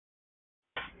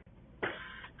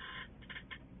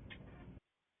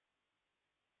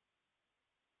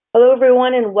Hello,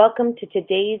 everyone, and welcome to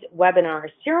today's webinar,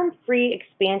 Serum-free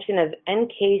Expansion of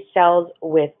NK Cells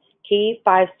with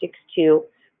K562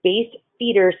 Based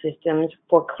Feeder Systems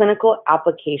for Clinical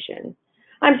Application.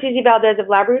 I'm Susie Valdez of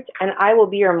LabRoots, and I will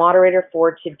be your moderator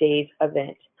for today's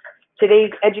event.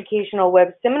 Today's educational web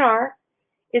seminar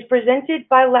is presented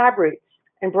by LabRoots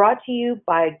and brought to you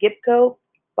by GIPCO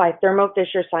by Thermo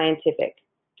Fisher Scientific.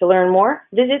 To learn more,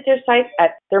 visit their site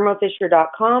at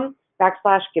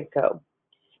thermofisher.com/GIPCO.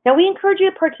 Now, we encourage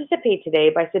you to participate today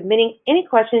by submitting any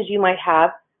questions you might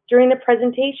have during the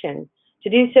presentation. To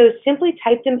do so, simply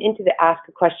type them into the Ask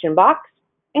a Question box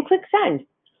and click Send.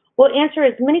 We'll answer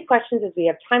as many questions as we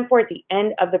have time for at the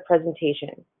end of the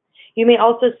presentation. You may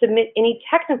also submit any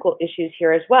technical issues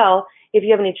here as well if you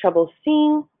have any trouble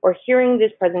seeing or hearing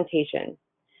this presentation.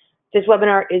 This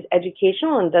webinar is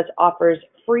educational and thus offers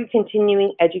free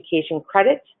continuing education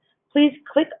credits. Please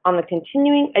click on the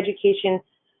continuing education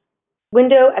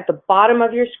window at the bottom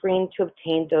of your screen to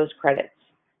obtain those credits.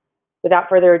 Without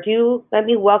further ado, let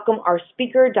me welcome our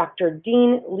speaker, Dr.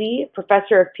 Dean Lee,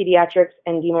 Professor of Pediatrics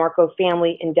and DeMarco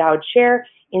Family Endowed Chair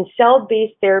in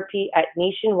Cell-Based Therapy at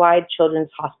Nationwide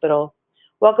Children's Hospital.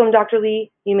 Welcome, Dr. Lee.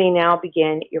 You may now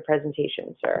begin your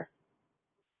presentation, sir.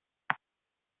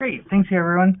 Great. Thanks,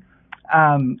 everyone.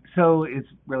 So it's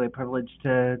really a privilege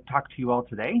to talk to you all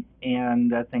today,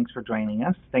 and thanks for joining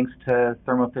us. Thanks to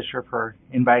Thermo Fisher for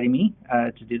inviting me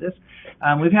to do this.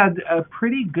 We've had a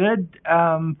pretty good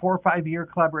 4 or 5 year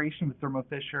collaboration with Thermo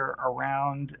Fisher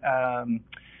around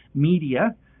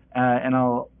media, and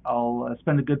I'll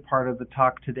spend a good part of the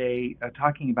talk today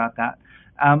talking about that.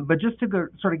 But just to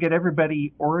sort of get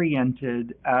everybody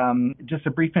oriented, just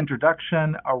a brief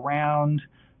introduction around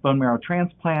bone marrow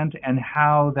transplant and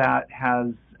how that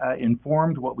has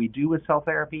informed what we do with cell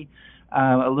therapy,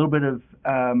 a little bit of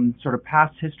sort of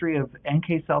past history of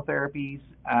NK cell therapies,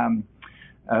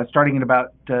 starting in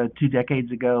about 2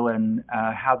 decades ago, and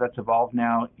how that's evolved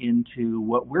now into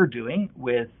what we're doing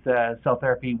with cell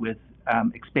therapy with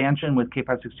expansion with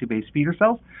K562 based feeder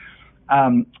cells.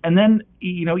 And then,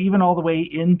 even all the way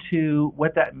into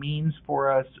what that means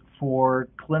for us for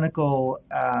clinical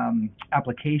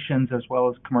applications as well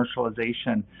as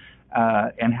commercialization,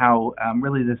 and how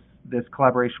really this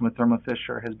collaboration with Thermo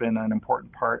Fisher has been an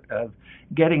important part of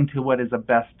getting to what is a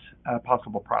best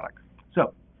possible product.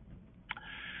 So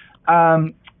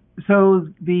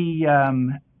the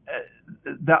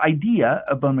idea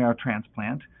of bone marrow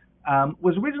transplant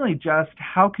was originally just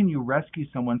how can you rescue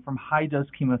someone from high-dose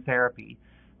chemotherapy.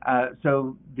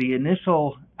 So the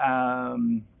initial,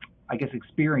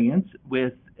 experience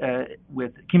with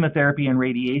chemotherapy and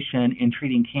radiation in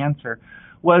treating cancer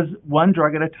was one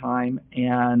drug at a time,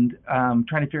 and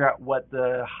trying to figure out what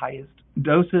the highest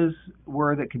doses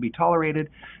were that could be tolerated.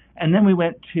 And then we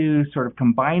went to sort of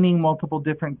combining multiple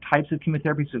different types of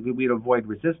chemotherapy so that we'd avoid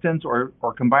resistance, or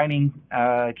combining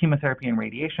chemotherapy and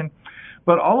radiation.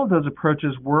 But all of those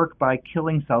approaches work by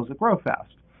killing cells that grow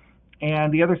fast.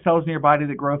 And the other cells in your body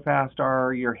that grow fast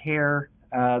are your hair,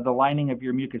 the lining of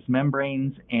your mucous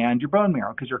membranes, and your bone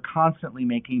marrow, because you're constantly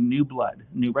making new blood,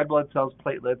 new red blood cells,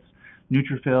 platelets,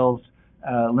 neutrophils,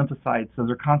 lymphocytes. Those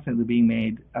are constantly being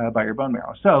made by your bone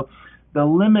marrow. So the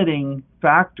limiting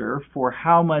factor for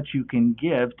how much you can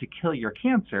give to kill your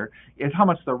cancer is how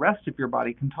much the rest of your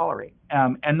body can tolerate,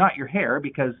 and not your hair,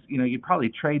 because you'd probably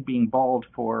trade being bald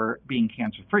for being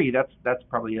cancer-free. That's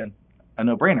probably a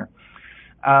no-brainer.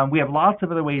 We have lots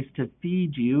of other ways to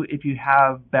feed you. If you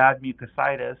have bad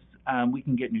mucositis, we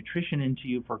can get nutrition into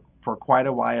you for quite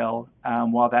a while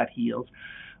that heals.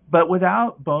 But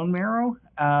without bone marrow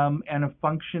and a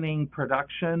functioning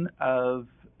production of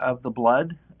the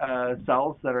blood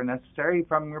cells that are necessary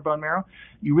from your bone marrow,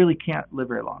 you really can't live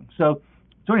very long. So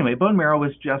anyway, bone marrow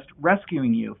was just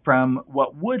rescuing you from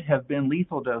what would have been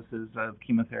lethal doses of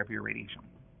chemotherapy or radiation.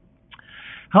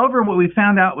 However, what we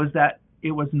found out was that it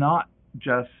was not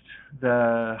just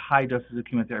the high doses of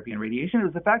chemotherapy and radiation. It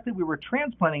was the fact that we were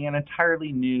transplanting an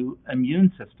entirely new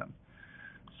immune system.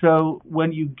 So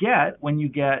when you get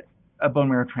a bone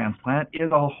marrow transplant,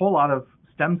 it's a whole lot of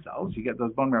stem cells. You get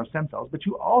those bone marrow stem cells, but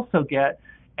you also get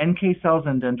NK cells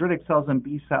and dendritic cells and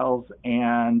B cells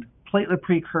and platelet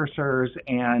precursors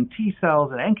and T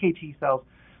cells and NK T cells,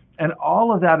 and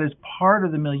all of that is part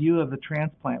of the milieu of the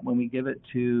transplant when we give it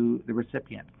to the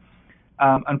recipient.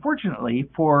 Unfortunately,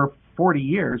 for 40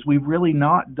 years, we've really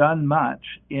not done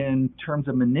much in terms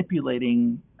of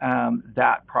manipulating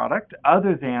that product,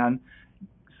 other than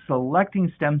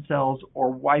selecting stem cells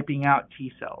or wiping out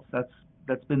T cells.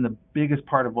 That's been the biggest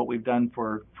part of what we've done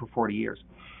for 40 years.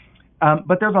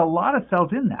 But there's a lot of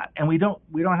cells in that, and we don't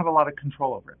have a lot of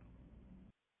control over it.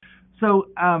 So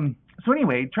So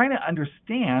anyway, trying to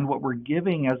understand what we're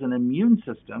giving as an immune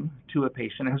system to a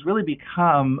patient has really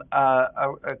become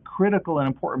a critical and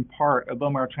important part of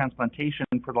bone marrow transplantation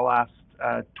for the last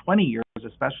 20 years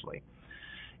especially.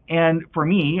 And for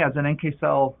me, as an NK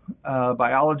cell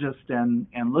biologist and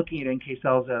looking at NK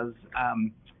cells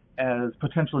as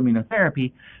potential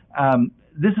immunotherapy,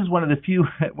 this is one of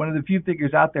the few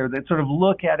figures out there that sort of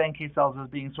look at NK cells as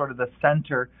being sort of the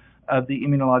center of the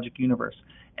immunologic universe.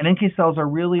 And NK cells are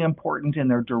really important in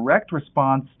their direct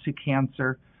response to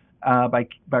cancer by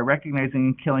recognizing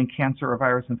and killing cancer or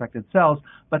virus-infected cells,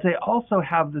 but they also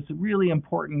have this really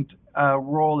important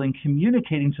role in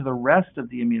communicating to the rest of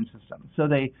the immune system. So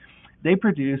they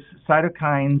produce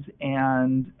cytokines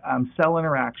and cell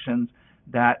interactions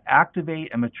that activate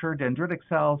and mature dendritic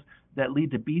cells, that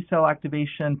lead to B cell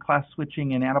activation, class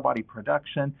switching, and antibody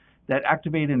production, that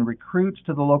activate and recruit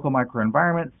to the local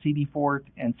microenvironment CD4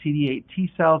 and CD8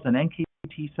 T cells and NK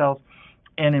T cells,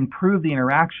 and improve the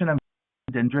interaction of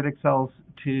dendritic cells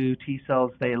to T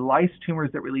cells. They lyse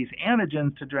tumors that release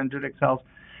antigens to dendritic cells.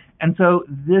 And so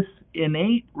this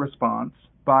innate response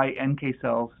by NK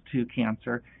cells to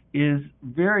cancer is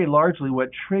very largely what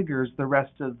triggers the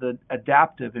rest of the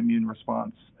adaptive immune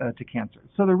response to cancer.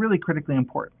 So they're really critically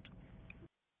important.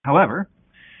 However,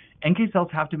 NK cells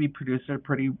have to be produced at a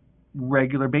pretty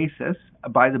regular basis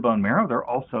by the bone marrow. They're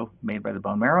also made by the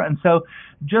bone marrow. And so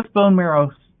just bone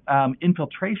marrow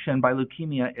infiltration by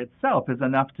leukemia itself is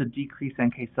enough to decrease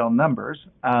NK cell numbers,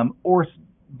 or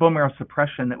bone marrow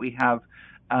suppression that we have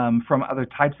from other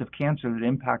types of cancer that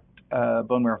impact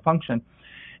bone marrow function.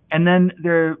 And then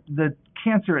the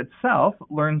cancer itself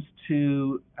learns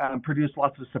to produce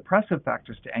lots of suppressive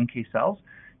factors to NK cells.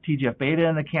 TGF-beta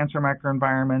in the cancer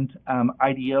microenvironment.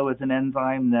 IDO is an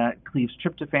enzyme that cleaves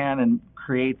tryptophan and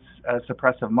creates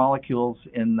suppressive molecules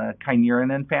in the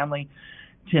kynurenine family.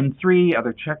 TIM3,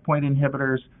 other checkpoint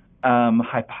inhibitors,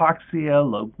 hypoxia,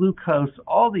 low glucose,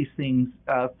 all these things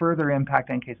further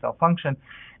impact NK cell function.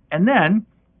 And then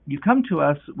you come to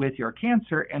us with your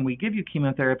cancer and we give you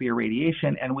chemotherapy or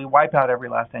radiation and we wipe out every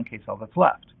last NK cell that's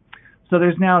left. So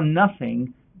there's now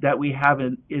nothing that we have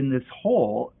in this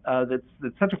whole that's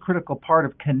such a critical part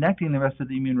of connecting the rest of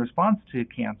the immune response to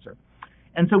cancer.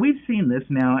 And so we've seen this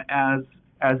now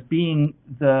as being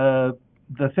the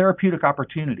therapeutic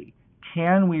opportunity.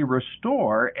 Can we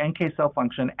restore NK cell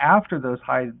function after those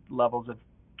high levels of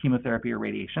chemotherapy or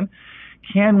radiation?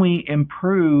 Can we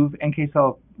improve NK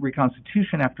cell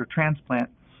reconstitution after transplant?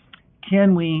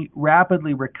 Can we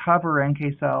rapidly recover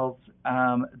NK cells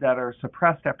that are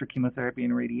suppressed after chemotherapy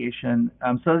and radiation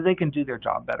so that they can do their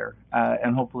job better,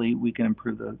 and hopefully we can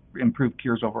improve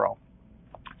cures overall.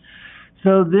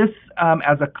 So this,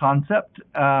 as a concept,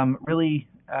 really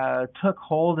took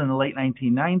hold in the late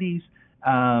 1990s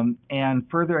and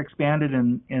further expanded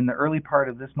in the early part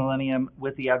of this millennium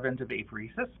with the advent of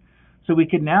apheresis. So we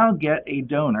could now get a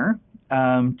donor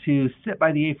to sit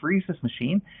by the apheresis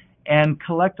machine and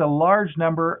collect a large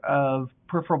number of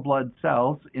peripheral blood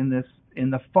cells in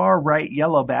the far right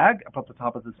yellow bag up at the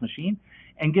top of this machine,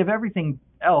 and give everything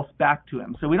else back to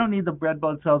him. So we don't need the red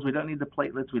blood cells, we don't need the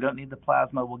platelets, we don't need the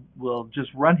plasma. We'll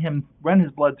just run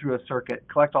his blood through a circuit,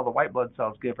 collect all the white blood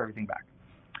cells, give everything back.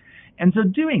 And so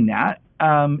doing that,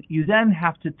 you then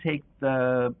have to take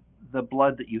the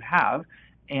blood that you have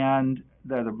and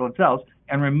the blood cells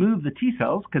and remove the T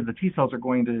cells, because the T cells are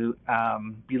going to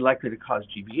be likely to cause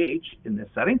GVH in this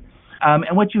setting.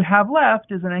 And what you have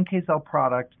left is an NK cell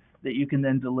product that you can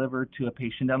then deliver to a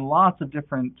patient. And lots of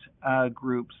different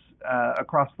groups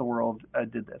across the world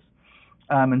did this.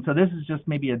 And so this is just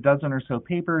maybe a dozen or so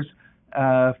papers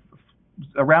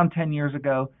around 10 years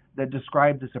ago that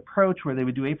described this approach where they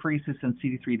would do apheresis and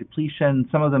CD3 depletion.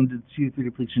 Some of them did CD3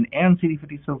 depletion and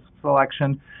CD50 cell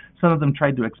selection. Some of them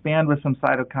tried to expand with some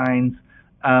cytokines.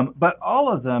 But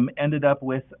all of them ended up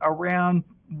with around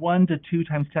 1 to 2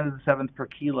 times 10 to the 7th per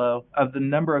kilo of the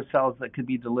number of cells that could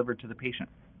be delivered to the patient.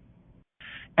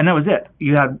 And that was it.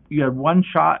 You had one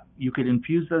shot, you could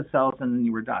infuse those cells, and then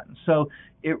you were done. So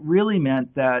it really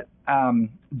meant that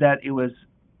that it was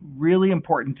really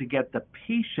important to get the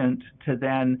patient to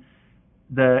then,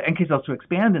 the NK cells to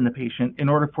expand in the patient in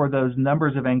order for those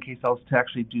numbers of NK cells to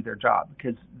actually do their job,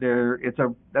 because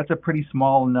that's a pretty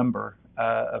small number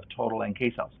of total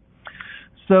NK cells.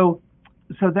 So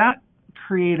that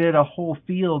created a whole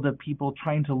field of people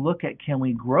trying to look at, can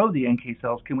we grow the NK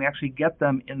cells? Can we actually get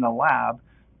them in the lab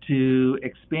to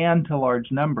expand to large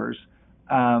numbers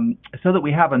so that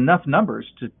we have enough numbers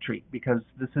to treat? Because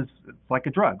it's like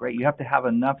a drug, right? You have to have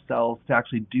enough cells to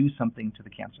actually do something to the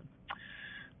cancer.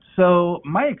 So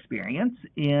my experience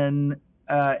in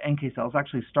NK cells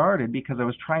actually started because I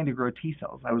was trying to grow T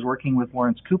cells. I was working with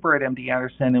Lawrence Cooper at MD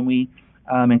Anderson, and we,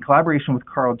 in collaboration with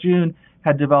Carl June,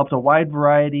 had developed a wide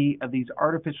variety of these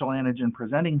artificial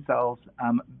antigen-presenting cells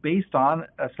based on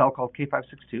a cell called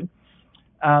K562.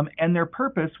 And their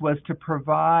purpose was to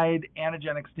provide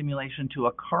antigenic stimulation to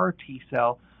a CAR T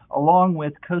cell along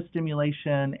with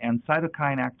co-stimulation and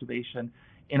cytokine activation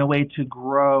in a way to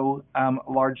grow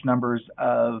large numbers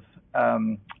of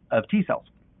T cells.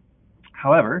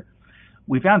 However,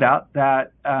 we found out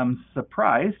that,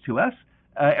 surprise to us,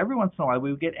 every once in a while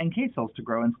we would get NK cells to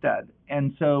grow instead.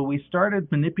 And so we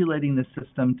started manipulating the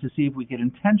system to see if we could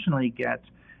intentionally get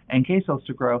NK cells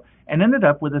to grow, and ended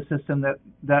up with a system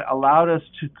that allowed us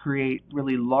to create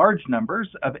really large numbers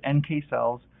of NK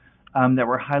cells that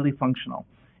were highly functional.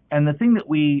 And the thing that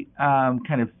we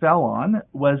kind of fell on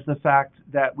was the fact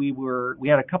that we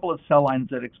had a couple of cell lines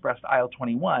that expressed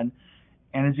IL-21,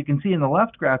 and as you can see in the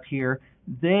left graph here,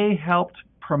 they helped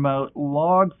promote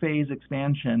log phase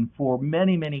expansion for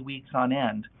many, many weeks on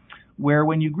end, where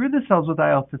when you grew the cells with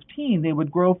IL-15, they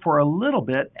would grow for a little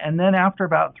bit, and then after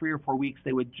about 3 or 4 weeks,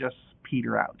 they would just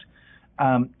peter out.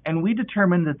 And we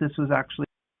determined that this was actually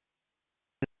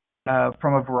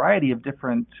from a variety of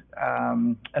different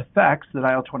effects that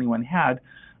IL-21 had,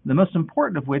 the most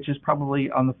important of which is probably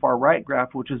on the far right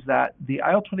graph, which is that the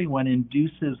IL-21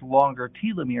 induces longer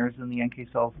telomeres in the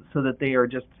NK cells so that they are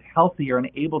just healthier and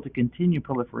able to continue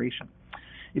proliferation.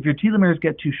 If your telomeres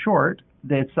get too short,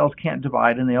 the cells can't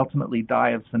divide and they ultimately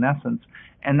die of senescence.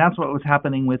 And that's what was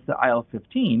happening with the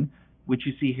IL-15, which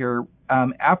you see here.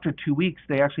 After 2 weeks,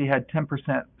 they actually had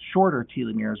 10% shorter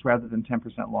telomeres rather than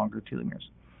 10% longer telomeres.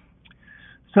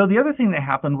 So the other thing that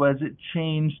happened was it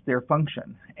changed their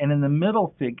function. And in the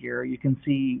middle figure, you can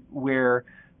see where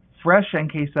fresh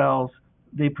NK cells,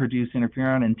 they produce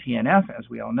interferon and TNF, as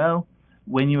we all know.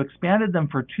 When you expanded them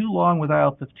for too long with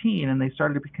IL-15 and they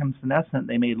started to become senescent,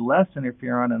 they made less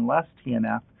interferon and less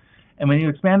TNF. And when you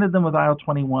expanded them with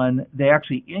IL-21, they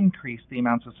actually increased the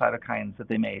amounts of cytokines that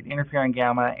they made, interferon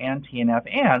gamma and TNF,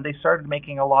 and they started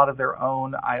making a lot of their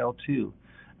own IL-2,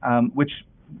 which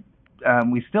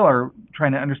we still are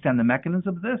trying to understand the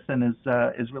mechanism of this, and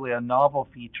is really a novel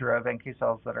feature of NK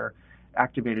cells that are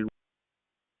activated.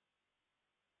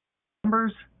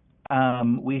 Numbers,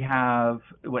 we have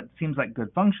what seems like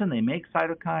good function. They make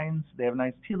cytokines. They have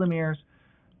nice telomeres.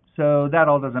 So that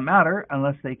all doesn't matter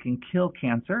unless they can kill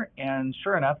cancer. And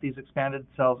sure enough, these expanded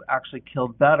cells actually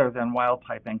killed better than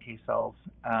wild-type NK cells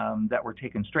that were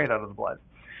taken straight out of the blood.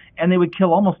 And they would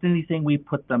kill almost anything we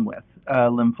put them with.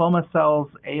 Lymphoma cells,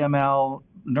 AML,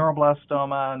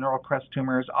 neuroblastoma, neural crest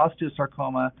tumors,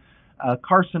 osteosarcoma,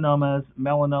 carcinomas,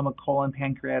 melanoma, colon,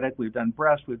 pancreatic. We've done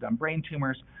breast, we've done brain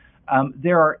tumors.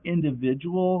 There are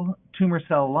individual tumor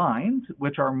cell lines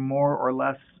which are more or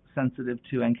less sensitive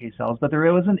to NK cells, but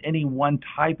there isn't any one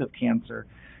type of cancer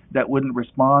that wouldn't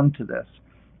respond to this.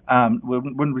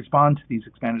 Wouldn't respond to these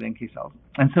expanded NK cells.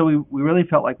 And so we really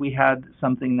felt like we had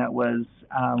something that was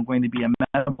going to be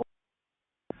amenable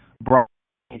to broad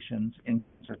applications in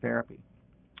cancer therapy.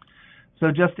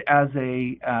 So just as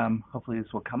a, hopefully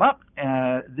this will come up,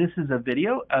 this is a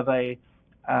video of a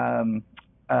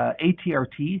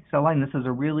ATRT cell line. This is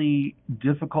a really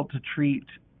difficult to treat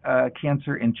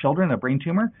cancer in children, a brain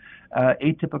tumor,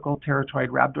 atypical teratoid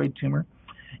rhabdoid tumor.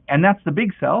 And that's the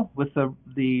big cell with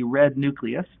the red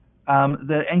nucleus.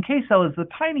 The NK cell is the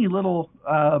tiny little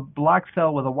black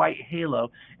cell with a white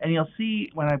halo. And you'll see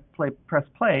when I press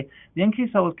play, the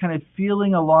NK cell is kind of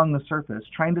feeling along the surface,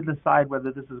 trying to decide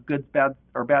whether this is a good, bad,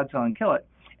 or bad cell and kill it.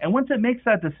 And once it makes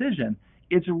that decision,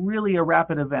 it's really a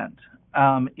rapid event.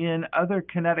 In other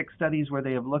kinetic studies where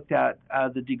they have looked at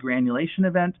the degranulation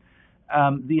event,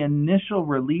 the initial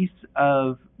release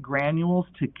of granules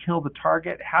to kill the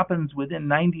target happens within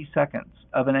 90 seconds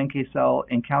of an NK cell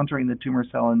encountering the tumor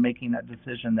cell and making that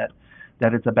decision that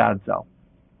it's a bad cell.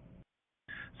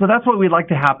 So that's what we'd like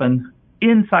to happen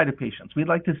inside of patients. We'd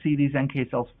like to see these NK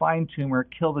cells find tumor,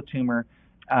 kill the tumor,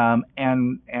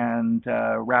 and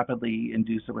rapidly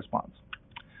induce a response.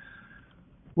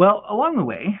 Well, along the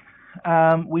way,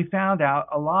 we found out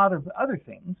a lot of other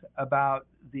things about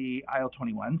the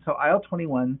IL-21. So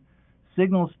IL-21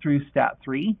 signals through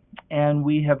STAT3, and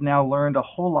we have now learned a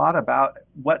whole lot about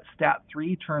what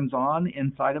STAT3 turns on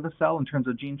inside of a cell in terms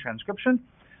of gene transcription.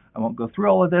 I won't go through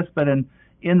all of this, but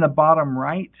in the bottom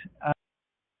right,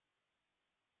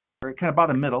 or kind of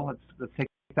bottom middle, let's take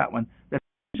that one, the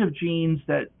range of genes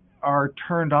that are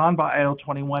turned on by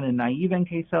IL-21 in naive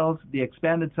NK cells. The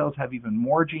expanded cells have even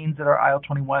more genes that are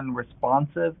IL-21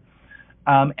 responsive,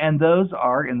 and those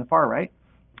are, in the far right,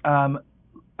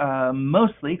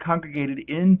 mostly congregated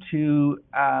into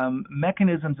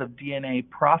mechanisms of DNA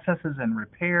processes and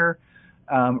repair,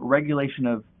 regulation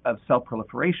of cell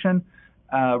proliferation,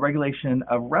 regulation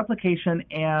of replication,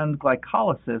 and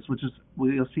glycolysis, which is,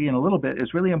 you'll see in a little bit,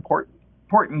 is really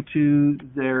important to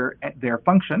their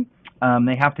function.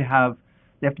 They have to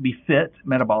be fit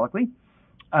metabolically,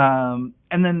 and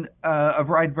then a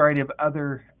variety of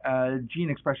other gene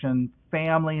expression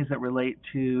families that relate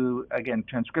to, again,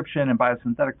 transcription and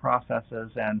biosynthetic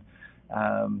processes and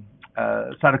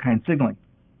cytokine signaling.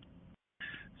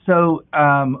 So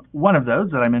one of those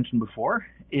that I mentioned before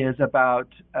is about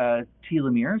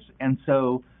telomeres, and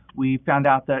so we found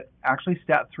out that actually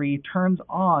STAT3 turns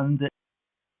on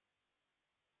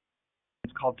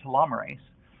it's called telomerase.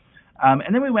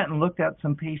 And then we went and looked at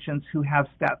some patients who have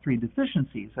STAT3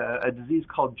 deficiencies, a disease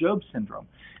called Job syndrome,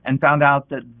 and found out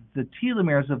that the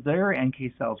telomeres of their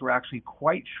NK cells were actually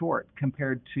quite short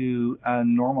compared to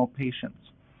normal patients.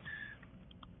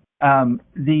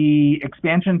 The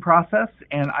expansion process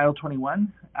and IL-21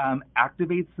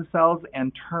 activates the cells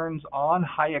and turns on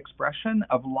high expression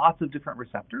of lots of different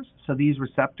receptors. So these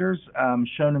receptors,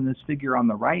 shown in this figure on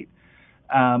the right,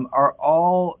 are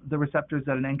all the receptors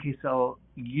that an NK cell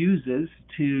uses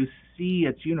to see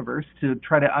its universe, to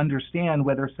try to understand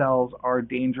whether cells are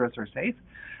dangerous or safe.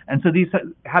 And so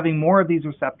having more of these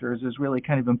receptors is really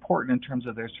kind of important in terms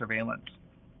of their surveillance.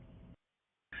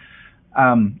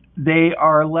 They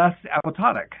are less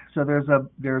apoptotic. So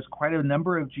there's quite a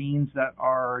number of genes that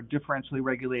are differentially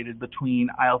regulated between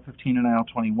IL-15 and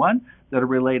IL-21 that are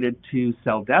related to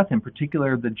cell death, in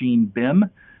particular the gene BIM.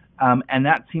 And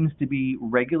that seems to be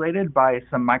regulated by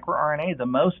some microRNA. The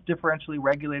most differentially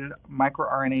regulated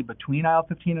microRNA between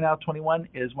IL-15 and IL-21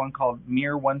 is one called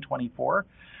miR-124.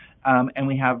 And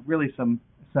we have really some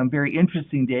very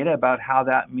interesting data about how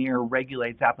that miR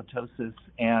regulates apoptosis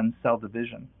and cell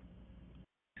division.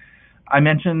 I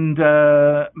mentioned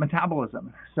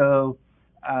metabolism. So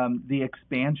the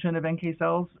expansion of NK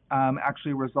cells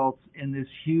actually results in this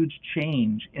huge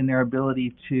change in their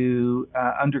ability to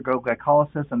undergo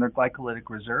glycolysis and their glycolytic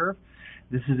reserve.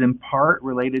 This is in part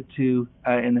related to,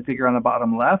 in the figure on the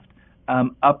bottom left,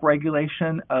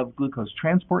 upregulation of glucose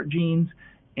transport genes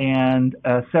and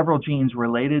several genes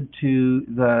related to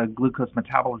the glucose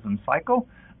metabolism cycle,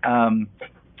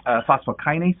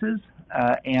 phosphokinases,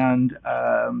 and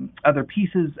other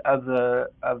pieces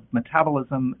of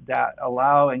metabolism that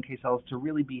allow NK cells to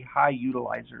really be high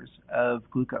utilizers of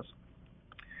glucose.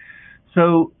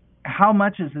 So how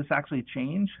much does this actually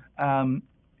change?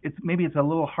 Maybe it's a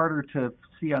little harder to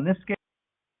see on this scale.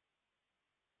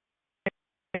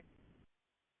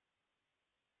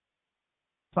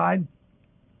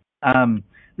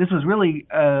 This was really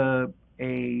a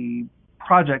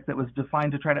project that was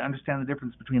defined to try to understand the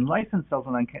difference between licensed cells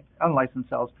and unlicensed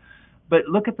cells. But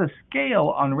look at the scale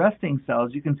on resting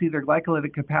cells. You can see their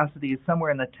glycolytic capacity is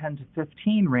somewhere in the 10 to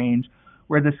 15 range,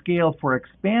 where the scale for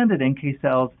expanded NK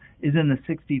cells is in the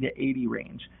 60 to 80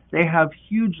 range. They have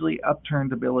hugely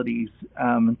upturned abilities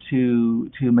to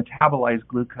metabolize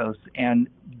glucose and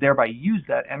thereby use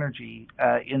that energy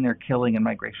in their killing and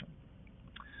migration.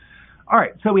 All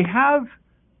right, so we have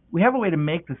a way to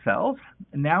make the cells,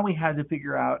 and now we had to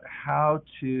figure out how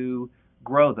to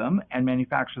grow them and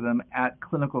manufacture them at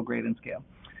clinical grade and scale.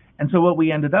 And so what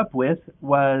we ended up with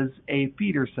was a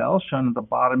feeder cell, shown at the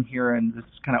bottom here in this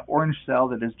kind of orange cell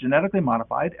that is genetically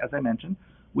modified, as I mentioned,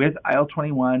 with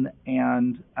IL-21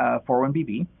 and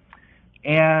 4-1BB.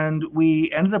 And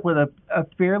we ended up with a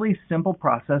fairly simple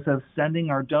process of sending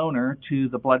our donor to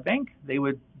the blood bank. They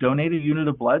would donate a unit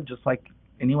of blood just like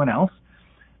anyone else.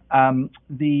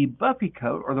 The buffy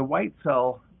coat, or the white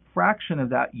cell fraction of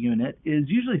that unit, is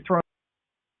usually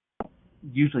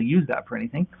use that for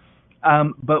anything.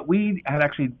 But we had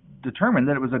actually determined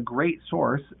that it was a great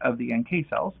source of the NK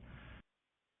cells.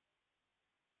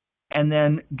 And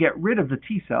then get rid of the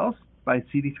T cells by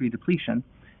CD3 depletion.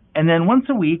 And then once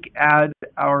a week, add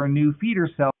our new feeder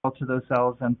cell to those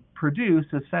cells and produce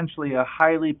essentially a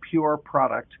highly pure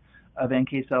product of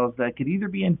NK cells that could either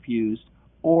be infused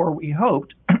or, we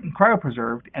hoped,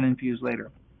 cryopreserved and infused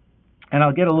later. And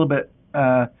I'll get a little bit,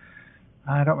 I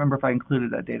don't remember if I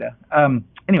included that data.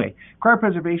 Anyway,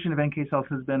 cryopreservation of NK cells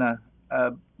has been a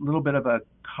little bit of a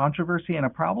controversy and a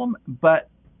problem, but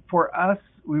for us,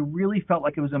 we really felt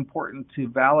like it was important to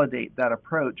validate that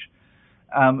approach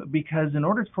because in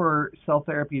order for cell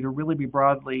therapy to really be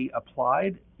broadly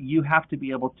applied, you have to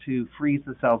be able to freeze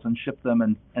the cells and ship them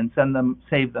and send them,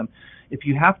 save them. If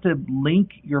you have to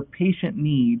link your patient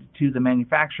need to the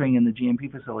manufacturing in the GMP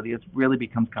facility, it really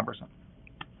becomes cumbersome.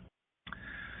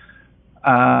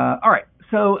 All right,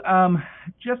 So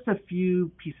just a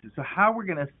few pieces. So how we're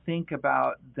going to think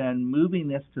about then moving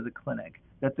this to the clinic,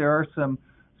 that there are some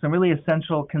really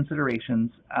essential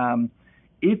considerations.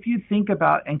 If you think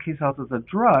about NK cells as a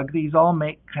drug, these all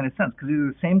make kind of sense because these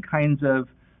are the same kinds of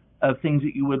things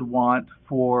that you would want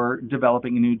for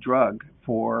developing a new drug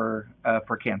for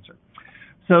cancer.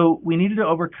 So we needed to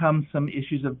overcome some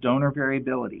issues of donor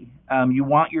variability. You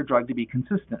want your drug to be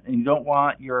consistent, and you don't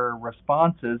want your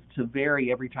responses to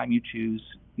vary every time you choose,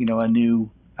 a new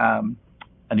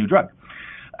drug.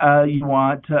 You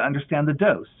want to understand the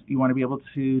dose. You want to be able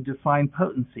to define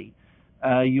potency.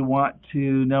 You want to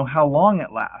know how long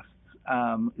it lasts.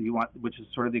 Which is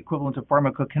sort of the equivalent of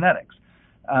pharmacokinetics.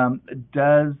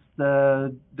 Do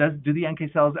the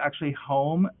NK cells actually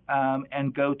home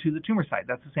and go to the tumor site?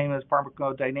 That's the same as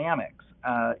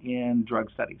pharmacodynamics in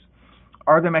drug studies.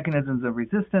 Are there mechanisms of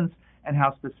resistance, and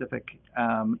how specific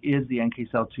is the NK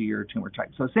cell to your tumor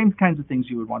type? So same kinds of things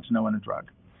you would want to know in a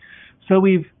drug. So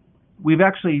we've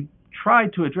actually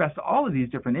tried to address all of these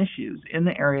different issues in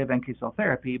the area of NK cell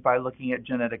therapy by looking at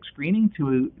genetic screening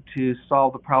to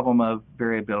solve the problem of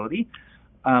variability.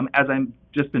 As I've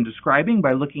just been describing,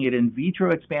 by looking at in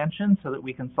vitro expansion so that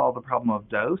we can solve the problem of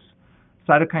dose.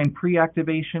 Cytokine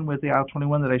pre-activation with the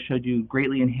IL-21 that I showed you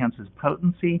greatly enhances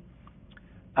potency.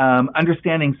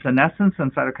 Understanding senescence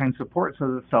and cytokine support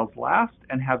so that cells last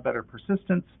and have better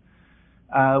persistence.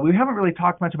 We haven't really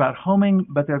talked much about homing,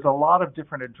 but there's a lot of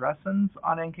different addressins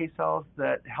on NK cells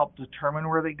that help determine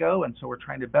where they go, and so we're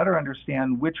trying to better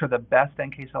understand which are the best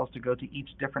NK cells to go to each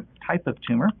different type of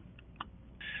tumor.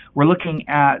 We're looking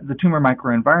at the tumor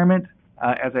microenvironment,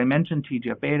 as I mentioned,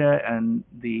 TGF-beta and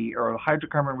the oral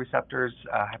hydrocarbon receptors,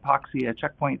 hypoxia,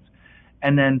 checkpoints.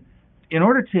 And then in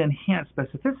order to enhance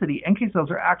specificity, NK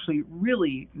cells are actually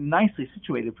really nicely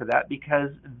situated for that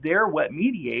because they're what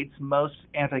mediates most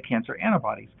anti-cancer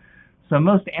antibodies. So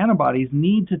most antibodies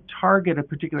need to target a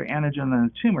particular antigen on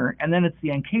the tumor, and then it's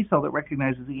the NK cell that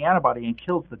recognizes the antibody and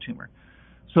kills the tumor.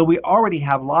 So we already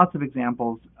have lots of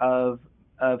examples of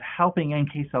helping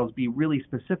NK cells be really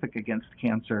specific against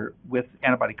cancer with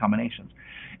antibody combinations.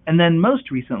 And then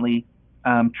most recently,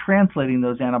 translating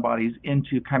those antibodies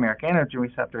into chimeric antigen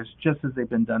receptors, just as they've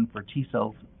been done for T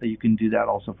cells, that you can do that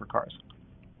also for CARs.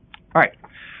 All right,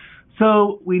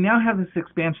 so we now have this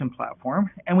expansion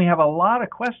platform, and we have a lot of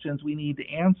questions we need to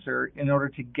answer in order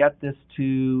to get this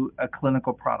to a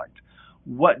clinical product.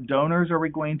 What donors are we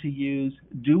going to use?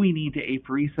 Do we need to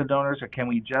apheresis the donors, or can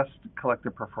we just collect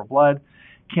their peripheral blood?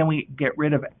 Can we get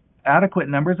rid of adequate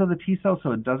numbers of the T cells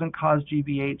so it doesn't cause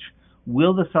GVH?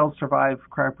 Will the cells survive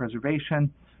cryopreservation?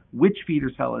 Which feeder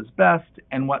cell is best,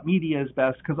 and what media is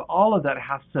best? Because all of that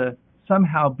has to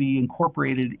somehow be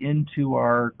incorporated into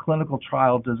our clinical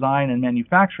trial design and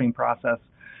manufacturing process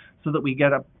so that we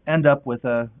end up with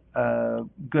a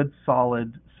good,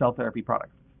 solid cell therapy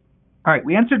product. All right,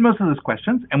 we answered most of those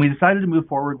questions, and we decided to move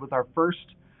forward with our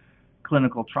first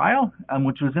clinical trial,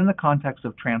 which was in the context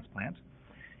of transplant.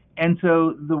 And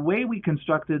so the way we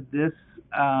constructed this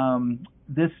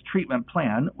treatment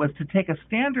plan was to take a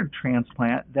standard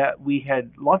transplant that we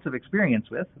had lots of experience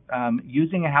with,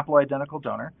 using a haploidentical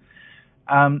donor,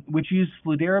 which used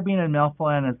fludarabine and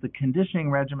melphalan as the conditioning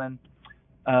regimen,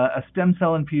 a stem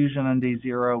cell infusion on day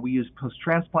 0. We used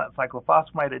post-transplant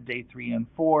cyclophosphamide at day 3 and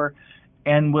 4.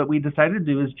 And what we decided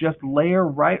to do is just layer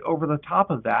right over the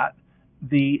top of that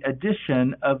the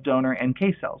addition of donor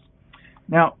NK cells.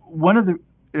 Now,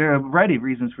 there are a variety of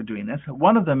reasons for doing this.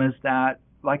 One of them is that,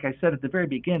 like I said at the very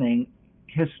beginning,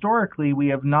 historically we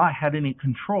have not had any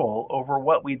control over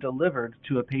what we delivered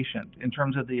to a patient in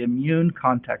terms of the immune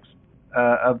content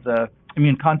of the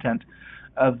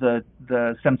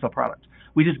stem cell product.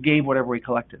 We just gave whatever we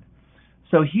collected.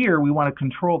 So here we want to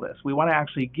control this. We want to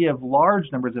actually give large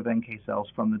numbers of NK cells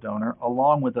from the donor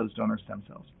along with those donor stem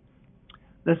cells.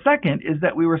 The second is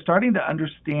that we were starting to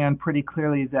understand pretty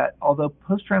clearly that although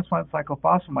post-transplant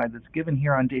cyclophosphamide that's given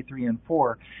here on day 3 and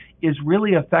 4 is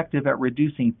really effective at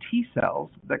reducing T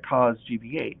cells that cause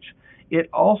GVH, it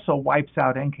also wipes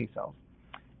out NK cells.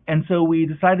 And so we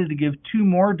decided to give 2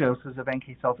 more doses of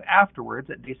NK cells afterwards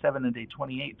at day 7 and day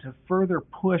 28 to further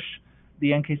push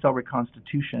the NK cell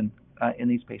reconstitution in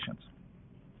these patients.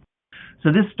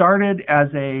 So this started as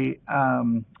a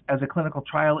clinical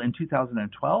trial in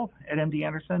 2012 at MD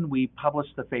Anderson. We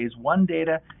published the phase 1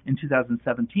 data in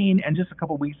 2017, and just a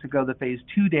couple weeks ago, the phase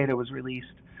 2 data was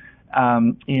released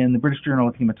in the British Journal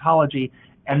of Hematology,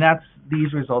 and that's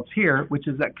these results here, which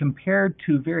is that compared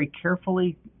to very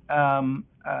carefully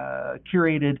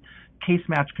curated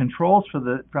case-match controls from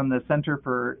the Center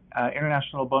for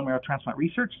International Bone Marrow Transplant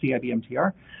Research,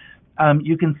 CIBMTR,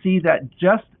 you can see that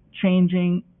just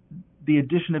changing the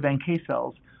addition of NK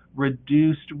cells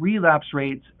reduced relapse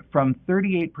rates from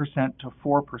 38% to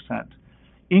 4%,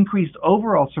 increased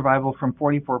overall survival from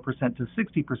 44% to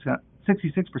 60%,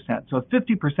 66%, so a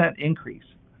 50% increase,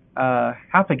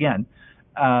 half again,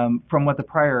 from what the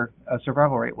prior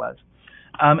survival rate was.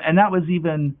 And that was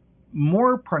even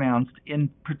more pronounced in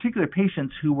particular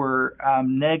patients who were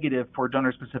negative for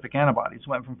donor-specific antibodies,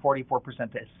 went from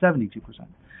 44% to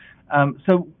 72%.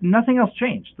 So nothing else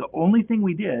changed. The only thing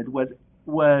we did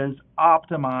was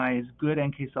optimize good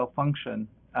NK cell function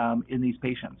in these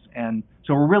patients. And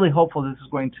so we're really hopeful this is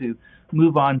going to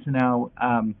move on to now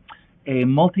a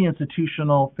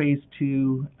multi-institutional phase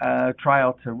 2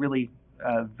 trial to really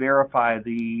verify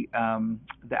the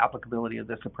applicability of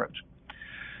this approach.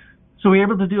 So we were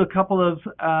able to do a couple of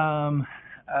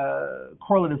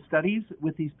correlative studies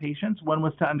with these patients. One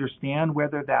was to understand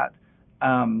whether that,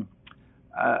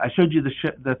 I showed you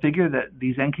the figure that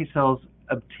these NK cells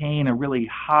obtain a really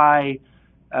high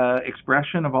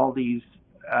expression of all these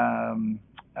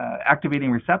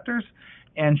activating receptors.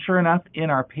 And sure enough, in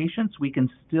our patients, we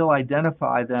can still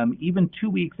identify them even 2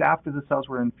 weeks after the cells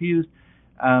were infused.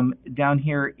 Down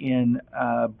here in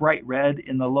bright red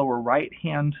in the lower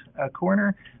right-hand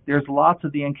corner, there's lots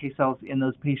of the NK cells in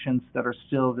those patients that are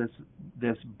still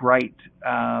this bright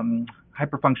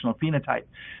hyperfunctional phenotype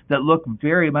that look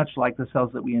very much like the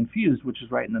cells that we infused, which is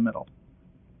right in the middle.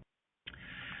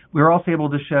 We were also able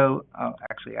to show,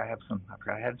 actually I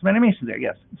forgot I had some animations there,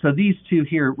 yes. So these two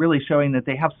here really showing that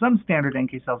they have some standard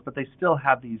NK cells, but they still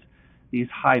have these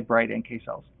high bright NK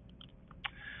cells.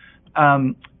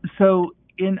 So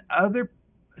in other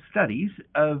studies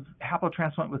of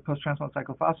haplotransplant with post-transplant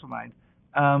cyclophosphamide,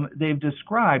 they've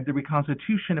described the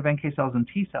reconstitution of NK cells and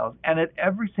T cells, and at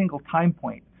every single time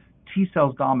point, T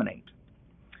cells dominate.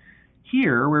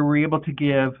 Here, where we're able to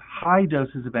give high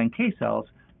doses of NK cells,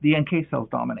 the NK cells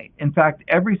dominate. In fact,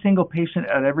 every single patient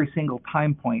at every single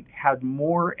time point had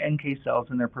more NK cells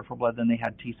in their peripheral blood than they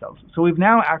had T cells. So we've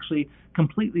now actually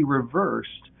completely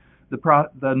reversed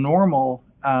the normal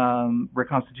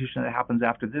reconstitution that happens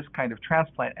after this kind of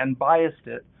transplant and biased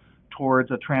it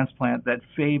towards a transplant that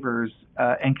favors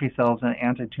NK cells and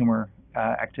anti-tumor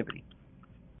activity.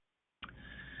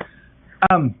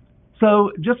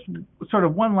 So just sort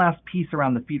of one last piece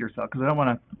around the feeder cell, because I don't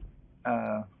want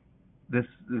to, this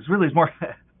really is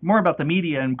more about the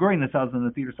media and growing the cells than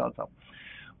the feeder cell itself.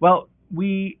 Well,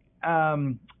 we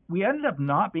ended up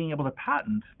not being able to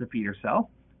patent the feeder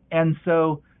cell, and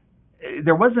so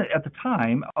there wasn't at the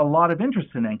time a lot of interest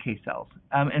in NK cells.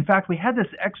 In fact, we had this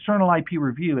external IP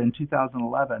review in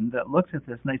 2011 that looked at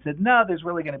this, and they said, no, there's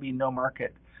really going to be no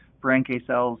market for NK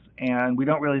cells, and we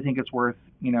don't really think it's worth,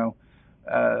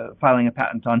 filing a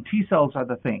patent on. T cells are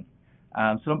the thing,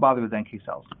 so don't bother with NK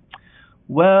cells.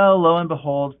 Well, lo and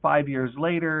behold, 5 years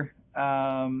later,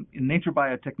 Nature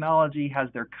Biotechnology has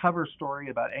their cover story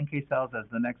about NK cells as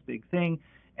the next big thing.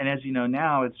 And as you know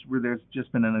now, there's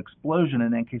just been an explosion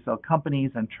in NK cell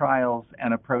companies and trials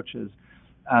and approaches.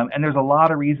 And there's a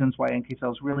lot of reasons why NK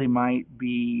cells really might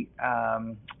be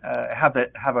have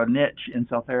a niche in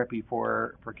cell therapy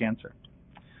for cancer.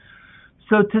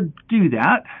 So to do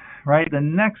that, right, the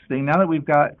next thing, now that we've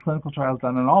got clinical trials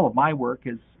done, and all of my work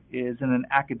is in an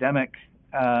academic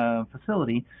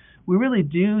facility, we really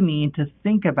do need to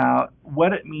think about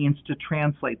what it means to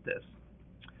translate this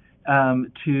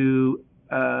to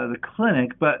the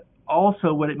clinic, but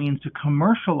also what it means to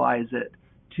commercialize it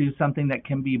to something that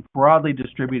can be broadly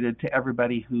distributed to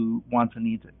everybody who wants and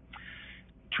needs it.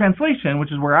 Translation,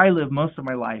 which is where I live most of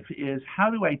my life, is how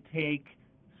do I take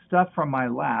stuff from my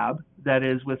lab that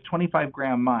is with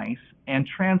 25-gram mice and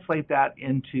translate that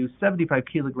into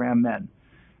 75-kilogram men.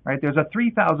 Right? There's a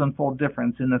 3,000-fold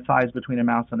difference in the size between a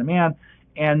mouse and a man,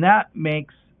 and that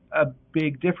makes a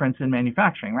big difference in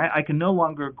manufacturing. Right? I can no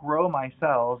longer grow my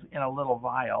cells in a little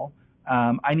vial.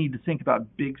 I need to think about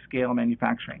big-scale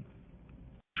manufacturing.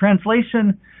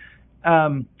 Translation.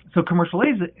 So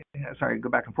commercialization. Sorry, go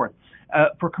back and forth.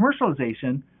 For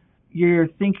commercialization, you're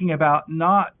thinking about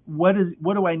not what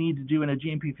do I need to do in a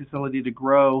GMP facility to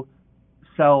grow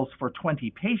cells for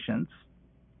 20 patients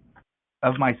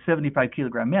of my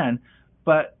 75-kilogram men,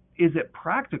 but is it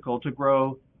practical to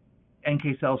grow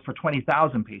NK cells for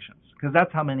 20,000 patients? Because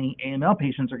that's how many AML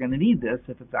patients are going to need this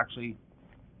if it's actually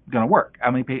going to work.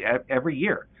 How many every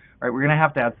year? Right? We're going to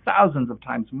have thousands of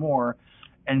times more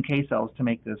NK cells to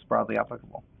make this broadly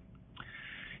applicable.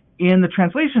 In the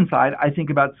translation side, I think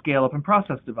about scale up and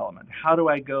process development. How do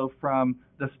I go from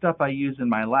the stuff I use in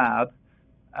my lab,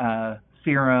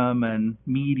 serum and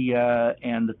media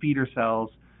and the feeder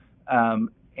cells,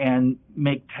 and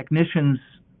make technicians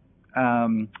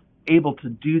able to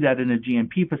do that in a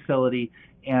GMP facility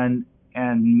and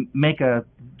make a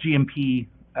GMP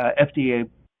FDA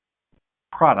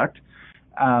product.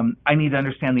 I need to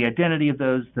understand the identity of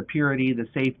those, the purity, the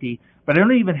safety, but I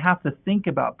don't even have to think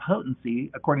about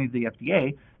potency, according to the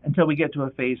FDA, until we get to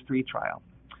a phase 3 trial.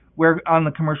 Where on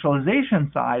the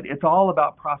commercialization side, it's all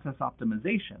about process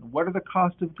optimization. What are the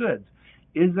cost of goods?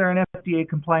 Is there an FDA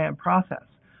compliant process?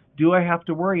 Do I have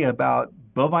to worry about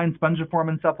bovine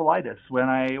spongiform encephalitis when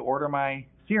I order my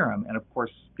serum? And of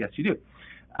course, yes, you do.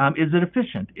 Is it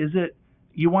efficient?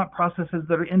 You want processes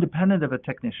that are independent of a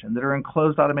technician, that are in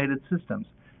closed automated systems.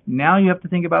 Now you have to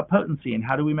think about potency, and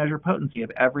how do we measure potency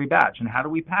of every batch, and how do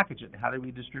we package it, and how do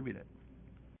we distribute it?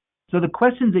 So the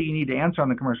questions that you need to answer on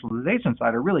the commercialization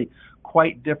side are really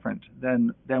quite different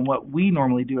than what we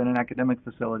normally do in an academic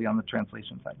facility on the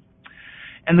translation side.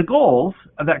 And the goals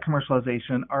of that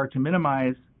commercialization are to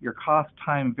minimize your cost,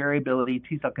 time, variability,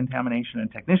 T-cell contamination,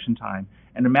 and technician time,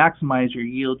 and to maximize your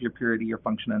yield, your purity, your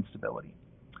function, and stability.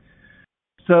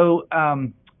 So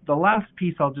the last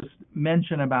piece I'll just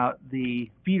mention about the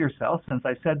feeder cell, since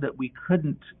I said that we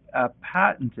couldn't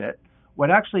patent it, what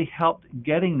actually helped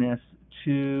getting this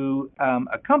to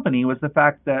a company was the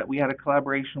fact that we had a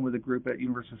collaboration with a group at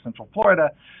University of Central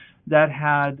Florida that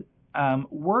had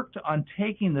worked on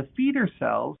taking the feeder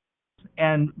cells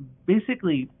and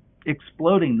basically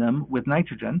exploding them with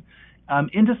nitrogen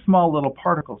into small little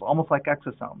particles, almost like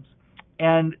exosomes.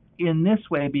 And in this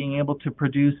way, being able to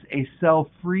produce a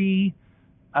cell-free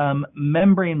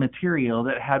membrane material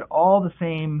that had all the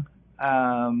same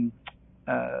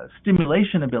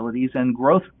stimulation abilities and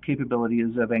growth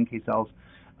capabilities of NK cells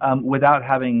without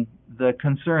having the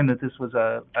concern that this was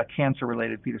a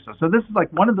cancer-related feeder cell. So this is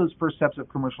like one of those first steps of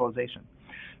commercialization.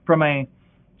 From a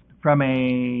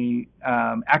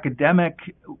academic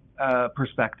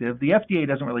perspective, the FDA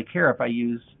doesn't really care if I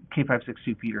use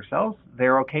K562 feeder cells.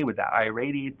 They're okay with that. I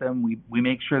irradiate them. We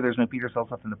make sure there's no feeder cells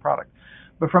left in the product.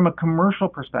 But from a commercial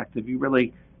perspective,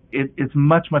 it's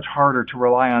much harder to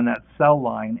rely on that cell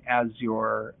line as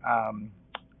your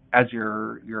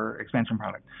expansion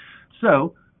product.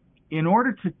 So in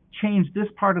order to change this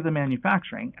part of the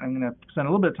manufacturing, and I'm going to spend a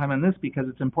little bit of time on this because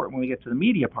it's important when we get to the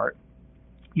media part,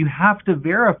 you have to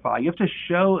verify, you have to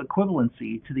show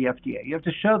equivalency to the FDA. You have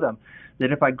to show them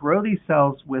that if I grow these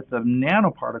cells with the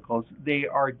nanoparticles, they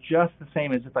are just the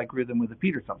same as if I grew them with the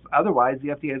feeder cells. Otherwise, the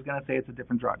FDA is going to say it's a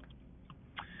different drug.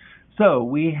 So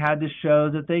we had to show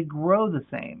that they grow the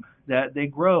same, that they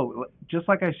grow, just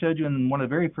like I showed you in one of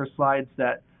the very first slides,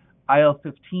 that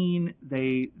IL-15,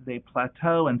 they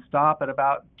plateau and stop at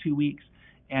about 2 weeks,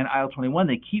 and IL-21,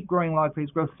 they keep growing log phase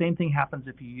growth. Same thing happens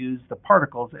if you use the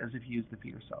particles as if you use the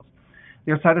feeder cells.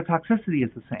 Their cytotoxicity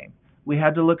is the same. We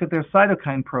had to look at their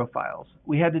cytokine profiles.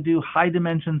 We had to do high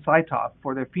dimension cytoph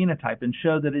for their phenotype and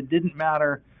show that it didn't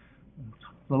matter. It's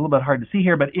a little bit hard to see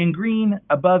here, but in green,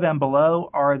 above and below,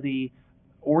 are the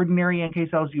ordinary NK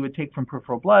cells you would take from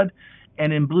peripheral blood,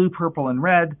 and in blue, purple, and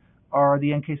red are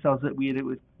the NK cells that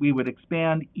we would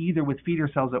expand either with feeder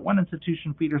cells at one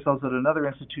institution, feeder cells at another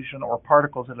institution, or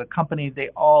particles at a company. They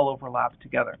all overlap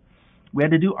together. We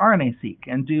had to do RNA-seq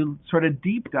and do sort of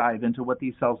deep dive into what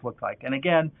these cells look like. And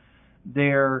again,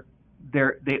 they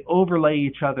overlay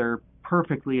each other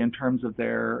perfectly in terms of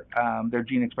their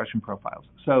gene expression profiles.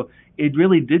 So it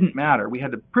really didn't matter. We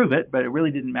had to prove it, but it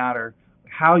really didn't matter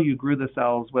how you grew the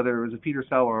cells, whether it was a feeder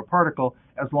cell or a particle,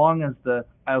 as long as the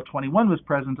IL-21 was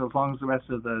present, as long as the rest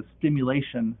of the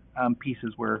stimulation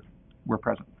pieces were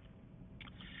present.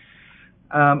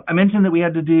 I mentioned that we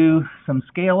had to do some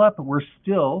scale up. We're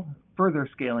still further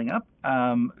scaling up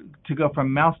to go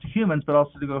from mouse to humans, but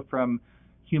also to go from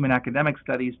human academic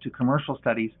studies to commercial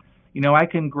studies. You know, I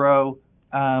can grow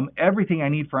everything I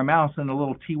need for a mouse in a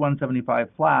little T175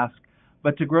 flask,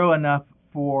 but to grow enough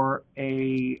for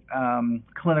a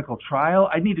clinical trial,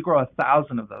 I need to grow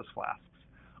 1,000 of those flasks,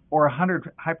 or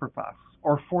 100 hyperflasks,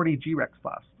 or 40 G-Rex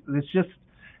flasks. It's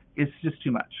just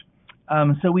too much.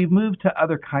 So we've moved to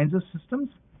other kinds of systems,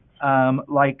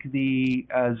 like the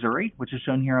Zuri, which is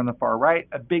shown here on the far right.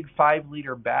 A big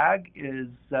 5-liter bag is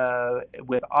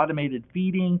with automated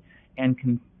feeding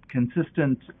and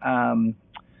consistent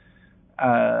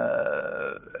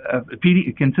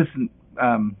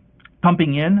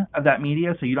pumping in of that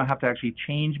media, so you don't have to actually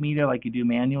change media like you do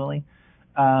manually.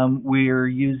 We're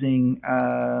using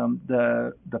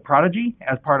the Prodigy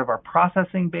as part of our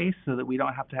processing base so that we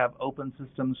don't have to have open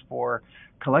systems for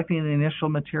collecting the initial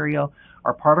material.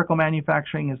 Our particle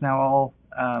manufacturing is now all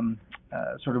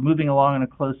sort of moving along in a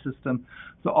closed system.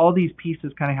 So all these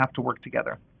pieces kind of have to work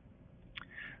together.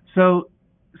 So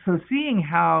seeing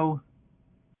how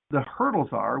the hurdles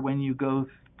are when you go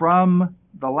from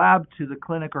the lab to the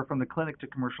clinic or from the clinic to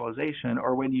commercialization,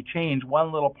 or when you change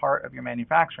one little part of your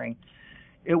manufacturing,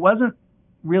 it wasn't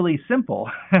really simple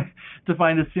to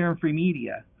find a serum-free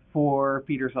media for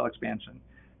feeder cell expansion.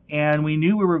 And we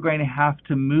knew we were going to have